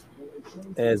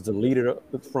 as the leader of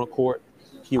the front court,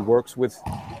 he works with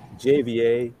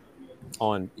JVA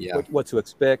on what to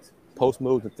expect, post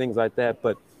moves and things like that.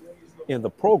 But in the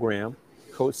program,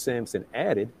 Coach Sampson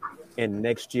added, and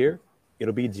next year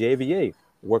it'll be JVA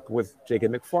working with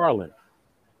Jacob McFarland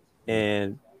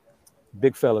and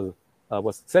big fella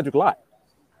was Cedric Lott,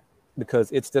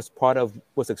 because it's just part of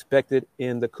what's expected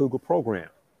in the Cougar program.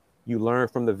 You learn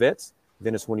from the vets,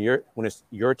 Then it's when it's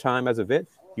your time as a vet,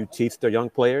 you teach the young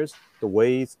players the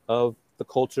ways of the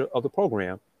culture of the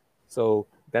program. So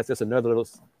that's just another little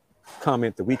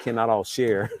comment that we cannot all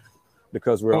share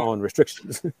because we're on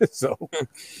restrictions. So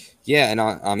yeah, and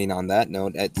I mean, on that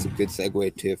note, that's a good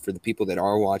segue to, for the people that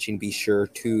are watching, be sure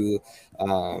to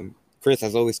Chris,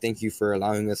 as always, thank you for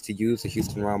allowing us to use the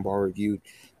Houston Roundball Review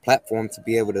platform to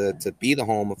be able to be the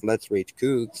home of Let's Rage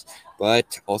Cougs,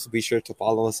 but also be sure to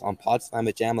follow us on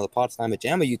Podslamma Jamma, the Podslamma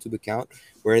Jamma YouTube account,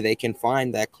 where they can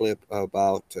find that clip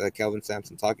about Kelvin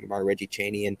Sampson talking about Reggie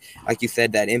Chaney. And like you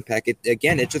said, that impact,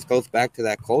 it just goes back to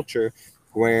that culture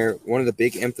where one of the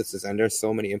big emphasis, and there's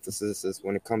so many emphases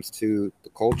when it comes to the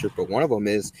culture, but one of them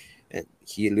is, and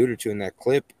he alluded to in that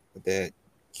clip that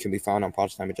can be found on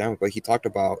Podslamma Jamma, but he talked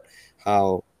about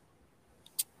how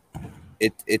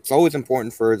it's always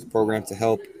important for the program to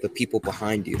help the people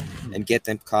behind you and get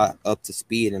them caught up to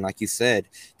speed. And like you said,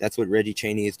 that's what Reggie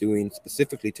Chaney is doing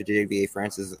specifically to JVA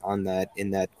Francis on that. In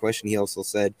that question, he also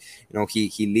said,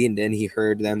 he leaned in, he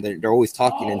heard them, they're always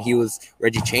talking, and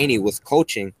Reggie Chaney was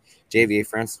coaching JVA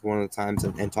Francis one of the times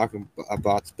and talking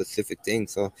about specific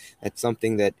things. So that's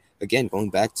something that, again, going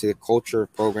back to culture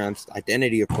of programs,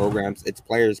 identity of programs, it's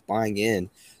players buying in.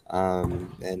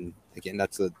 And again,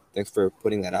 thanks for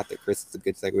putting that out there, Chris. It's a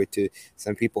good segue to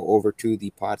send people over to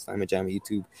the Podslamma Jamma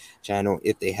YouTube channel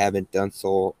if they haven't done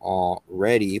so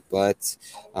already. But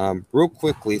real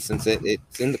quickly, since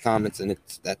it's in the comments and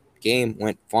that game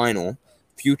went final,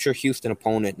 future Houston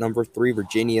opponent, number 3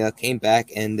 Virginia, came back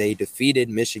and they defeated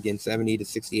Michigan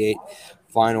 70-68.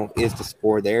 Final is the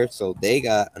score there, so they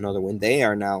got another win. They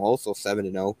are now also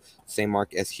 7-0, same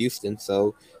mark as Houston.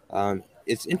 So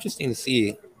it's interesting to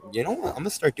see. You know what? I'm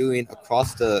gonna start doing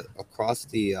across the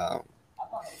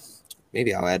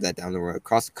maybe I'll add that down the road,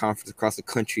 across the conference, across the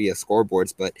country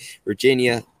scoreboards. But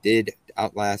Virginia did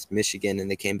outlast Michigan, and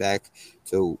they came back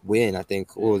to win. I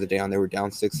think what was the day on? They were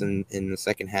down 6 in the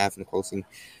second half, in the closing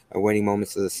winning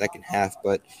moments of the second half.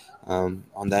 But on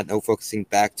that note, focusing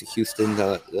back to Houston,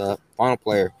 the final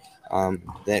player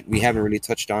that we haven't really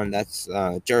touched on, that's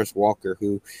Jarace Walker,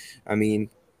 who, I mean,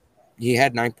 he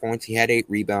had 9 points, he had 8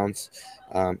 rebounds.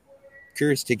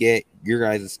 Curious to get your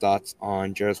guys' thoughts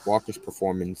on Jarace Walker's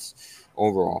performance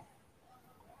overall.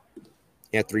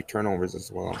 He had 3 turnovers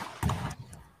as well.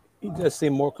 He just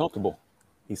seemed more comfortable.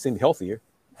 He seemed healthier,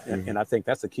 and I think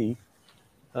that's the key.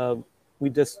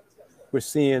 We're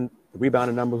seeing the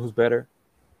rebounding numbers was better.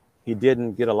 He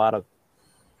didn't get a lot of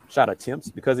shot attempts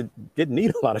because it didn't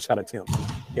need a lot of shot attempts.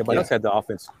 Everybody else had the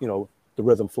offense, the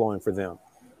rhythm flowing for them.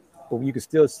 But you can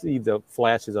still see the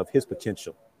flashes of his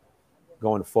potential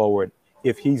going forward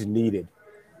if he's needed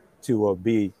to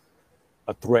be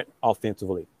a threat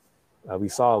offensively. We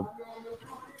saw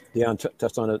Deion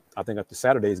touched on it, I think, after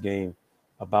Saturday's game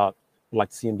about like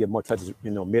to see him get more touches,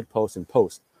 mid-post and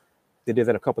post. They did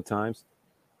that a couple of times,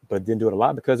 but didn't do it a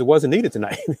lot because it wasn't needed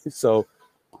tonight.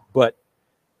 But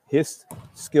his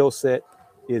skill set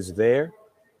is there.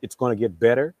 It's going to get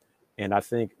better. And I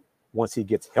think once he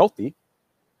gets healthy,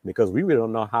 because we really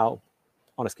don't know how,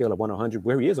 on a scale of 1 to 100,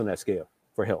 where he is on that scale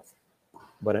for health.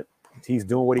 But he's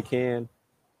doing what he can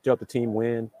to help the team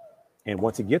win. And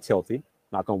once he gets healthy,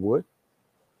 knock on wood,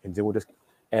 and then we'll just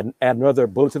add another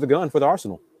bullet to the gun for the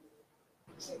Arsenal.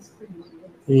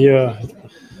 Yeah.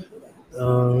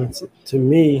 To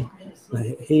me,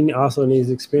 he also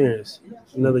needs experience.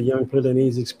 Another young player that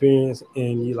needs experience.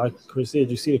 And like Chris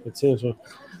said, you see the potential.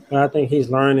 But I think he's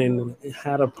learning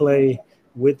how to play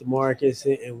with Marcus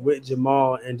and with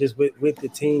Jamal and just with the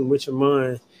team, with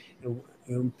Shaman,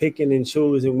 and picking and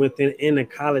choosing in a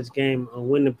college game on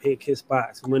when to pick his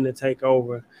spots, when to take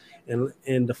over.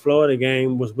 And the Florida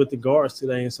game was with the guards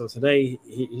today. And so today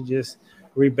he just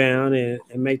rebound and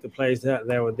make the plays that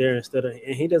were there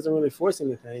and he doesn't really force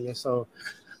anything. And so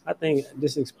I think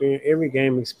this experience, every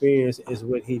game experience is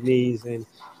what he needs in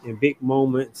big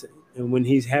moments. And when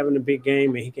he's having a big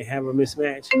game and he can have a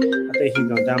mismatch, I think he's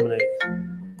going to dominate.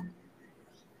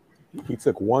 He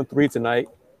took 1 3 tonight,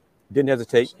 didn't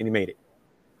hesitate, and he made it.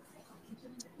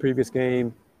 Previous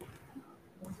game,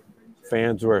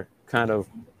 fans were kind of,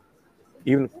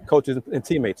 even coaches and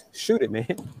teammates, shoot it,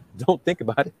 man. Don't think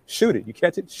about it. Shoot it. You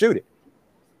catch it, shoot it.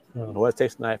 No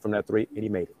hesitation tonight from that 3, and he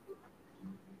made it.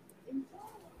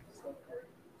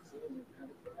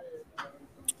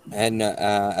 And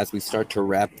as we start to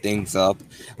wrap things up,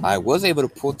 I was able to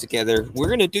pull together. We're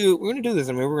gonna do this.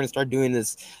 I mean, we're gonna start doing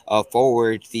this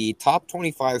forward. The top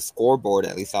 25 scoreboard.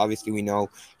 At least, obviously, we know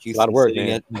Houston. A lot of work,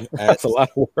 man. That's a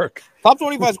lot of work. Top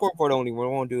 25 scoreboard only. We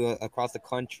won't do across the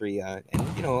country, and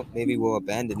maybe we'll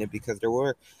abandon it because there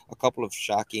were a couple of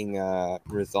shocking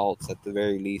results at the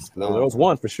very least. Well, there was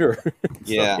one for sure.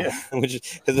 Yeah,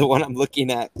 which is the one I'm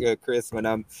looking at, Chris, when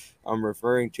I'm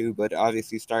referring to. But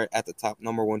obviously, start at the top.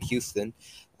 Number 1, Houston.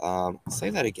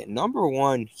 Say that again. Number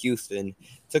 1, Houston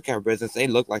took care of business. They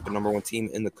look like the number 1 team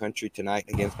in the country tonight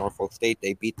against Norfolk State.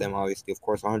 They beat them, obviously, of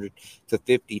course,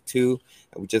 100-52.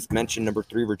 We just mentioned number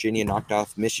 3, Virginia knocked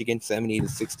off Michigan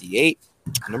 70-68.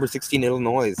 Number 16,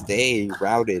 Illinois, they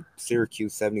routed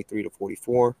Syracuse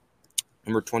 73-44.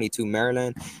 Number 22,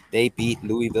 Maryland, they beat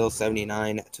Louisville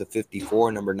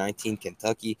 79-54. Number 19,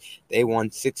 Kentucky, they won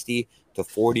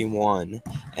 60-41.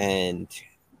 And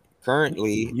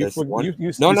currently,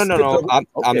 No.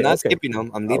 I'm not skipping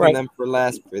them. I'm leaving them for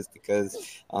last, Chris,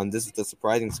 because this is the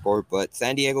surprising score. But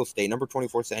San Diego State, number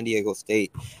 24, San Diego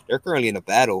State, they're currently in a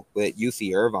battle with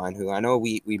UC Irvine, who I know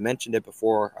we mentioned it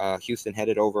before. Houston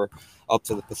headed up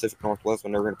to the Pacific Northwest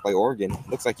when they were going to play Oregon.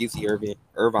 Looks like UC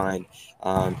Irvine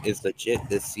is legit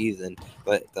this season.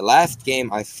 But the last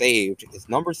game I saved is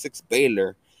number 6,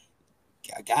 Baylor.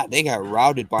 God, they got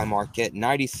routed by Marquette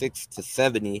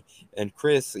 96-70. And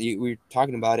Chris, we were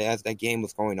talking about it as that game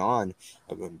was going on.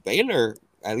 Baylor,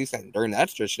 at least during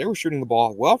that stretch, they were shooting the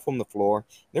ball well from the floor.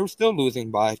 They were still losing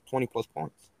by 20 plus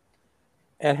points.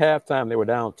 At halftime, they were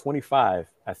down 25,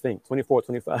 I think,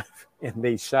 24-25, and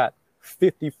they shot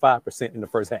 55% in the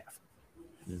first half.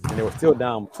 And they were still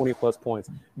down 20 plus points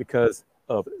because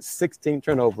of 16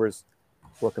 turnovers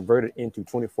were converted into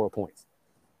 24 points.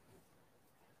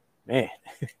 Man,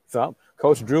 so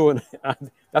Coach Drew, and that's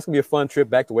going to be a fun trip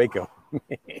back to Waco.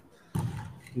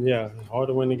 Yeah, hard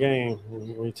to win the game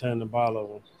when we turn the ball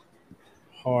over.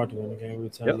 Hard to win the game when we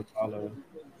turn the ball over.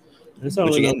 It's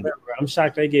only November. I'm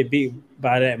shocked they get beat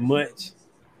by that much,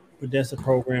 but that's a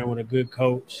program with a good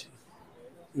coach.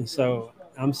 And so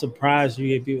I'm surprised you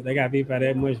get beat. They got beat by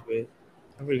that much, but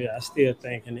I still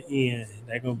think in the end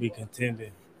they're going to be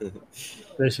contending,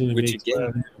 especially in the Big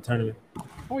 12 tournament.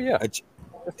 Oh, yeah.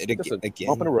 Again,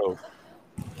 bump in the road.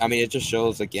 I mean, it just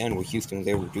shows again what Houston was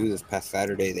able to do this past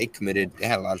Saturday. They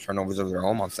had a lot of turnovers over their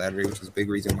home on Saturday, which is a big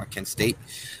reason why Kent State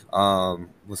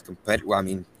was competitive. Well, I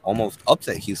mean, almost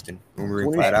upset Houston when we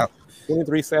were flat out.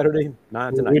 23 Saturday,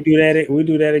 9 tonight. We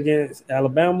do that against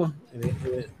Alabama. But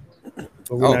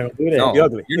we're not gonna do that. No,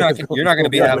 you're not going to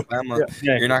beat Alabama.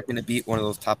 Yeah. You're not going to beat one of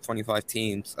those top 25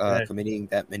 teams committing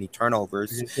that many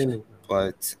turnovers.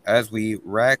 But as we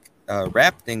wrap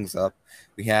things up,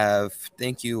 we have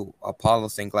thank you, Apollo,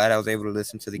 saying glad I was able to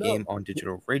listen to the game on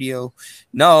digital radio.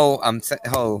 No,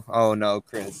 oh no,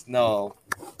 Chris, no.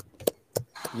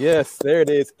 Yes, there it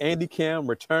is. Andy Cam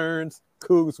returns.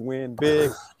 Cougs win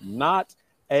big. Not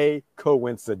a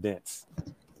coincidence.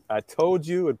 I told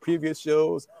you in previous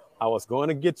shows I was going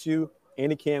to get you.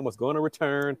 Andy Cam was going to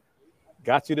return.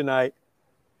 Got you tonight.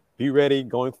 Be ready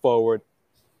going forward.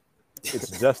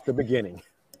 It's just the beginning.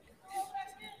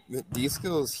 These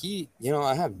skills,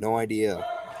 I have no idea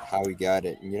how he got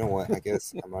it. And you know what? I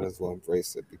guess I might as well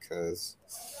embrace it because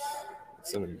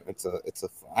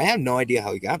I have no idea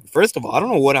how he got it. First of all, I don't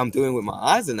know what I'm doing with my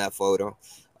eyes in that photo.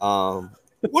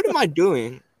 What am I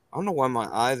doing? I don't know why my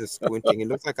eyes are squinting. It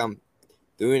looks like I'm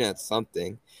doing at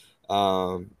something.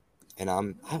 And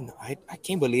I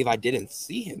can't believe I didn't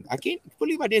see him. I can't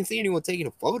believe I didn't see anyone taking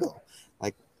a photo.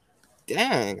 Like,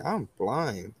 dang, I'm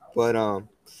blind. But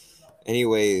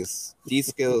anyways, these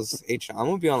skills, I'm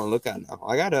gonna be on the lookout now.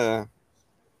 I'm gonna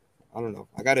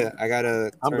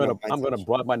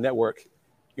broaden my network.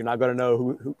 You're not gonna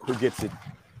know who gets it.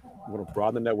 I'm gonna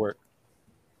broaden the network.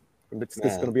 It's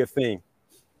gonna be a thing.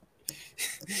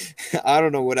 I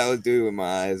don't know what I was doing with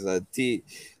my eyes. TI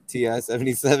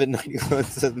 7791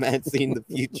 says, "Man, seeing the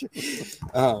future."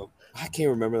 I can't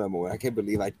remember that moment. I can't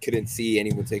believe I couldn't see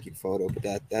anyone taking photo,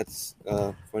 but that's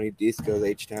funny. Disco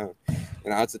H-Town.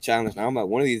 It's a challenge. Now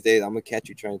one of these days I'm gonna catch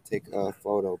you trying to take a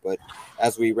photo. But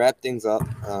as we wrap things up,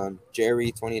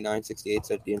 Jerry 2968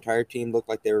 said the entire team looked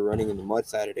like they were running in the mud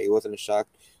Saturday. It wasn't a shock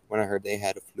when I heard they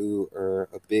had a flu or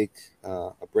a big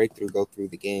breakthrough go through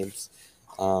the games.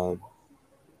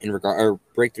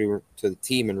 Breakthrough to the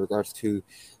team in regards to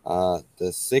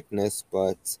the sickness,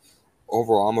 but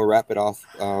overall, I'm gonna wrap it off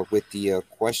with the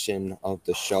question of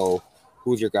the show: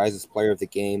 who's your guys' player of the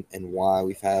game and why?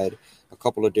 We've had a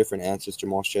couple of different answers: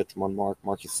 Jamal Shedd,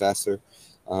 Marcus Sasser.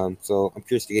 So I'm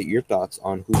curious to get your thoughts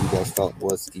on who you guys felt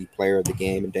was the player of the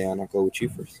game. And Dan, I'll go with you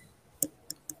first.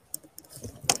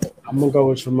 I'm gonna go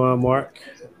with Tramon Mark.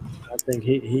 I think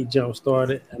he jump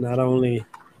started, and not only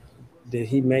did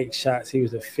he make shots, he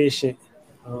was efficient.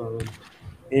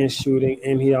 in shooting,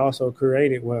 and he also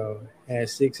created well. Had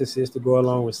 6 assists to go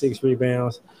along with 6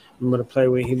 rebounds. Remember the play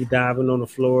where he was diving on the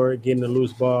floor, getting a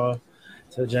loose ball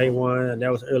to J1, and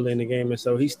that was early in the game. And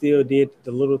so he still did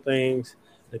the little things,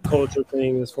 the culture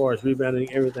thing as far as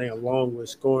rebounding, everything, along with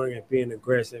scoring and being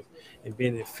aggressive and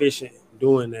being efficient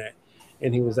doing that.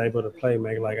 And he was able to play,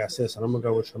 make, like I said. So I'm going to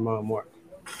go with Tramon Mark.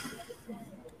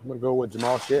 I'm going to go with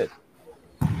Jamal Shead.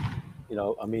 You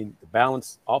know, I mean, the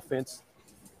balanced offense,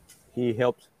 he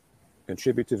helped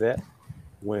contribute to that.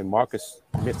 When Marcus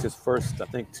missed his first, I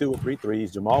think, 2 or 3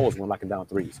 threes, Jamal was one knocking down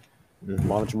threes.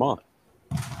 Jamal and Tramon.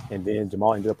 And then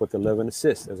Jamal ended up with 11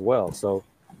 assists as well. So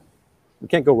we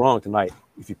can't go wrong tonight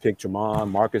if you pick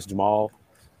Tramon, Marcus, Jamal.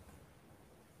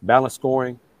 Balanced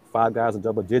scoring, 5 guys in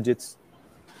double digits,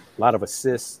 a lot of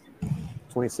assists,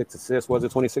 26 assists. Was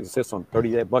it 26 assists on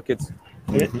 38 buckets?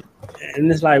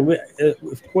 And it's like,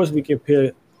 of course, we can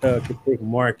pick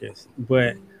Marcus,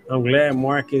 but I'm glad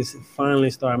Marcus finally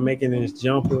started making his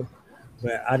jumper.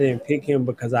 But I didn't pick him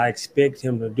because I expect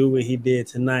him to do what he did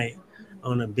tonight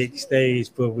on a big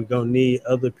stage. But we're gonna need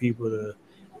other people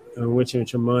to, which are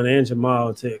Tramon and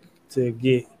Jamal, to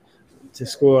get to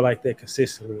score like that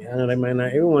consistently. I know they might not,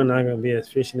 everyone not gonna be as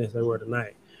efficient as they were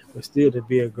tonight, but still to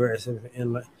be aggressive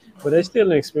and like. But they're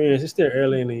still an experience. It's still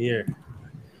early in the year.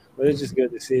 But it's just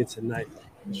good to see it tonight.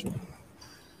 Sure.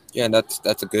 Yeah,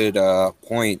 that's a good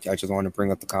point. I just want to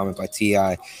bring up the comment by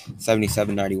Ti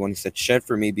 7791. He said Shead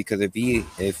for me because if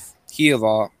he of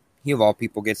all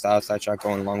people gets the outside shot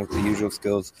going along with the usual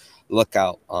skills, look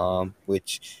out.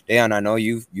 Which Dayon, I know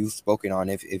you've spoken on.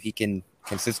 If he can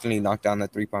consistently knock down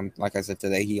that 3-point, like I said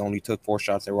today, he only took 4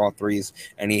 shots. They were all threes,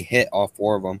 and he hit all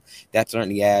 4 of them. That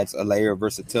certainly adds a layer of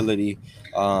versatility.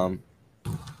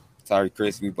 Sorry,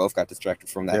 Chris, we both got distracted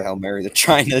from that Hail Mary they're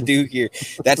trying to do here.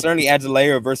 That certainly adds a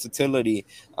layer of versatility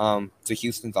to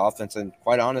Houston's offense. And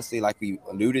quite honestly, like we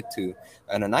alluded to,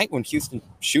 on a night when Houston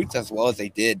shoots as well as they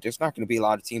did, there's not going to be a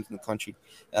lot of teams in the country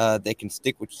that can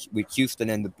stick with Houston.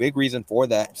 And the big reason for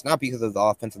that, it's not because of the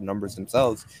offensive numbers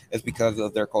themselves, it's because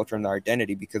of their culture and their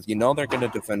identity, because you know they're going to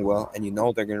defend well and you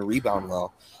know they're going to rebound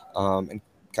well. And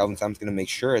Kelvin Sampson's going to make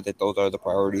sure that those are the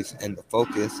priorities and the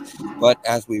focus. But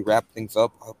as we wrap things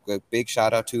up, a big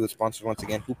shout out to the sponsors once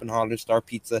again, Hoop and Holler, Star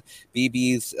Pizza,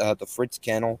 BB's, the Fritz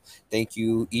Kennel. Thank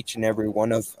you, each and every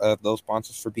one of those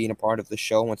sponsors, for being a part of the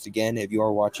show. Once again, if you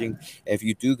are watching, if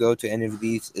you do go to any of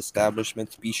these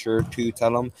establishments, be sure to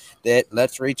tell them that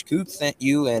Let's Rage Cougs sent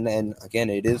you. And again,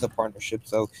 it is a partnership,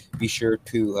 so be sure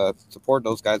to support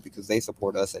those guys because they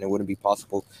support us, and it wouldn't be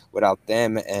possible without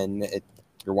them. And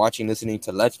you're watching, listening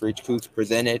to Let's Rage Cougs,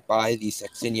 presented by the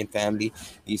Saxenian family.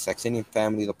 The Saxenian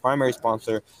family, the primary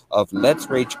sponsor of Let's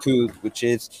Rage Cougs, which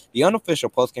is the unofficial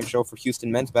postgame show for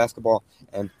Houston men's basketball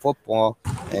and football.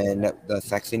 And the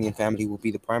Saxenian family will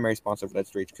be the primary sponsor of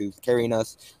Let's Rage Cougs, carrying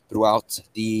us throughout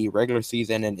the regular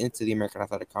season and into the American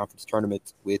Athletic Conference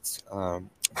tournament with the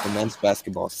men's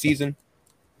basketball season.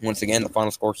 Once again, the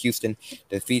final score, Houston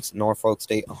defeats Norfolk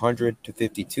State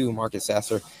 100-52. Marcus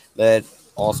Sasser led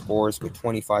all scorers with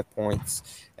 25 points,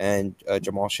 and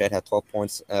Jamal Shead had 12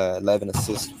 points, 11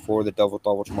 assists for the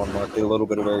double-double. Jamal Mark did a little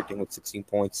bit of everything with 16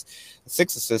 points,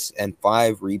 6 assists, and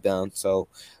 5 rebounds. So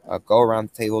go around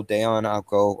the table. Dayon, I'll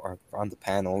go on the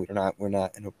panel. We're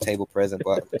not in a table present,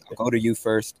 but I'll go to you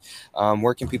first.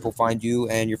 Where can people find you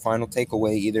and your final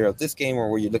takeaway, either of this game or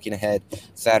where you're looking ahead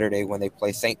Saturday when they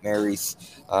play St. Mary's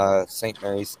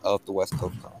of the West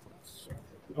Coast Conference?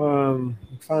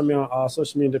 Find me on all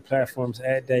social media platforms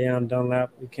at Dayon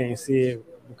Dunlap. You can't see it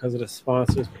because of the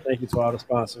sponsors, but thank you to all the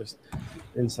sponsors.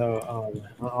 And so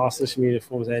on all social media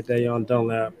forms at Dayon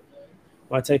Dunlap.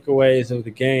 My takeaways of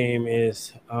the game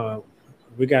is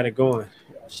we got it going.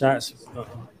 Shots,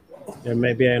 they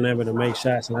may be unable to make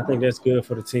shots, and I think that's good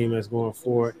for the team that's going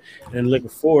forward. And looking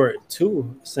forward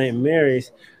to St.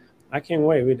 Mary's, I can't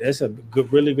wait. That's a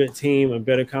good, really good team and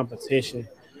better competition.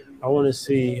 I want to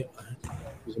see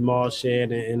Jamal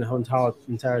Shead and the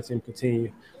entire team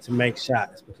continue to make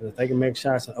shots, because if they can make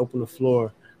shots and open the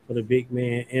floor for the big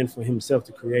man and for himself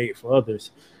to create for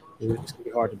others, it's going to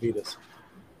be hard to beat us.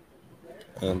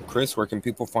 Chris, where can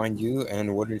people find you,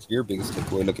 and what is your biggest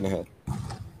takeaway looking ahead?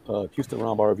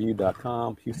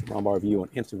 HoustonRoundBallReview.com, Houston Roundball Review on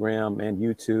Instagram and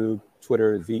YouTube,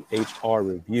 Twitter, VHR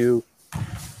Review.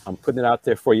 I'm putting it out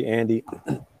there for you, Andy.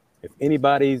 If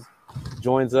anybody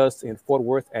joins us in Fort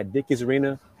Worth at Dickies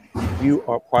Arena, you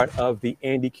are part of the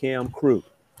Andy Cam crew.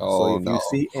 So if you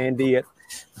see Andy at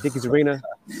Dickies Arena,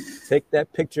 take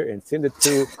that picture and send it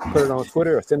put it on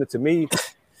Twitter or send it to me.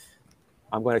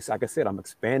 Like I said, I'm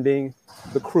expanding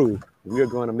the crew. We are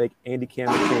going to make Andy Cam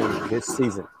a king this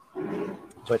season.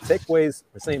 But takeaways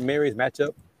for St. Mary's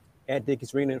matchup at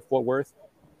Dickies Arena in Fort Worth.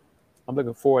 I'm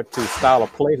looking forward to style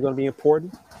of play is going to be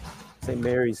important. St.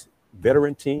 Mary's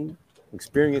veteran team,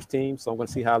 experienced team, so I'm going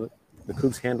to see how the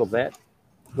Cougs handle that.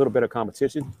 A little better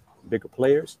competition, bigger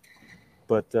players,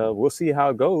 but we'll see how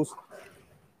it goes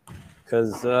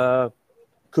because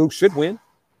Cougs should win,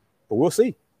 but we'll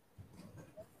see.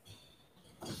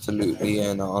 Absolutely.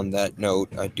 And on that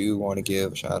note, I do want to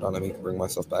give a shout out. Let me bring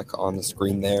myself back on the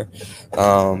screen there.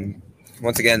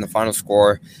 Once again, the final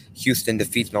score: Houston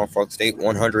defeats Norfolk State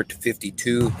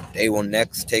 100-52. They will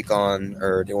next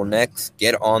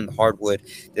get on the hardwood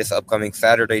this upcoming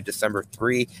Saturday, December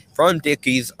 3, from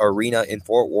Dickies Arena in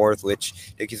Fort Worth.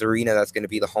 Which Dickies Arena, that's going to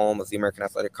be the home of the American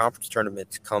Athletic Conference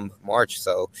tournament come March.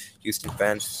 So Houston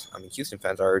fans are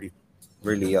already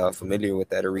really familiar with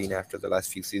that arena after the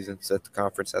last few seasons that the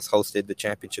conference has hosted the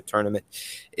championship tournament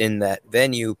in that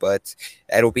venue. But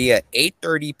it'll be at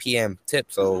 8:30 p.m.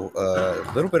 tip, so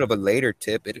a little bit of a later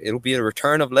tip. It'll be a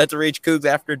return of Let's Rage Cougs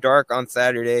After Dark on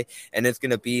Saturday, and it's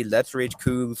going to be Let's Rage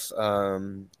Cougs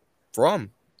from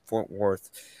Fort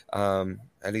Worth.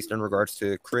 At least in regards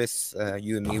to Chris,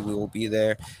 you and me, we will be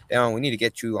there. We need to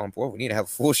get you on board. We need to have a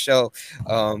full show.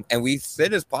 And we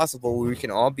said as possible we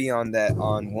can all be on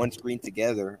one screen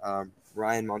together.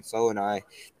 Ryan Monceau and I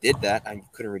did that. I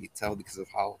couldn't really tell because of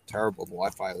how terrible the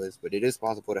Wi-Fi is, but it is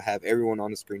possible to have everyone on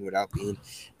the screen without being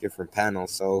different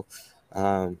panels. So,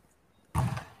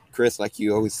 Chris, like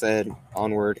you always said,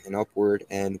 onward and upward,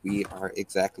 and we are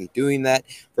exactly doing that.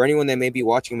 For anyone that may be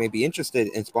watching, may be interested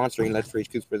in sponsoring Let's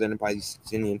Rage Cougs presented by the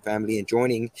Saxenian family and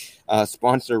joining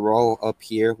sponsor role up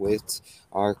here with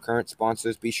our current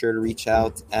sponsors, be sure to reach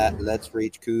out at Let's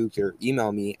Rage Cougs or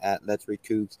email me at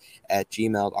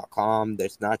letsragecougs@gmail.com.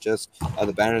 There's not just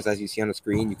the banners as you see on the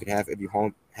screen. You can have if you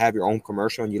have your own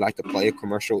commercial and you like to play a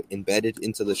commercial embedded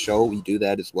into the show, we do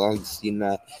that as well. You've seen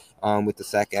that with the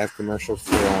Sac Ave commercial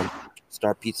for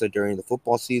Star Pizza during the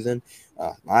football season,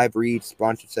 live reads,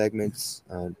 sponsored segments,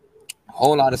 a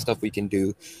whole lot of stuff we can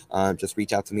do. Just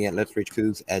reach out to me at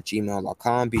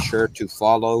letsragecougs@gmail.com. Be sure to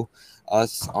follow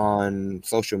us on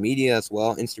social media as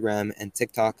well, Instagram and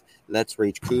TikTok. Let's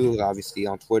Rage Cougs, obviously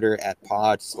on Twitter at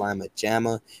Pod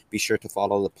Slamajama. Be sure to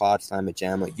follow the Pod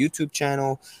Slamajama YouTube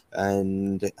channel.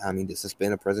 And this has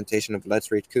been a presentation of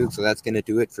Let's Rage Cougs, so that's going to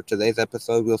do it for today's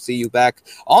episode. We'll see you back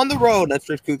on the road. Let's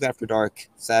Rage Cougs After Dark,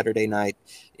 Saturday night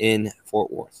in Fort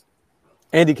Worth.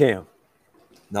 Andy Cam.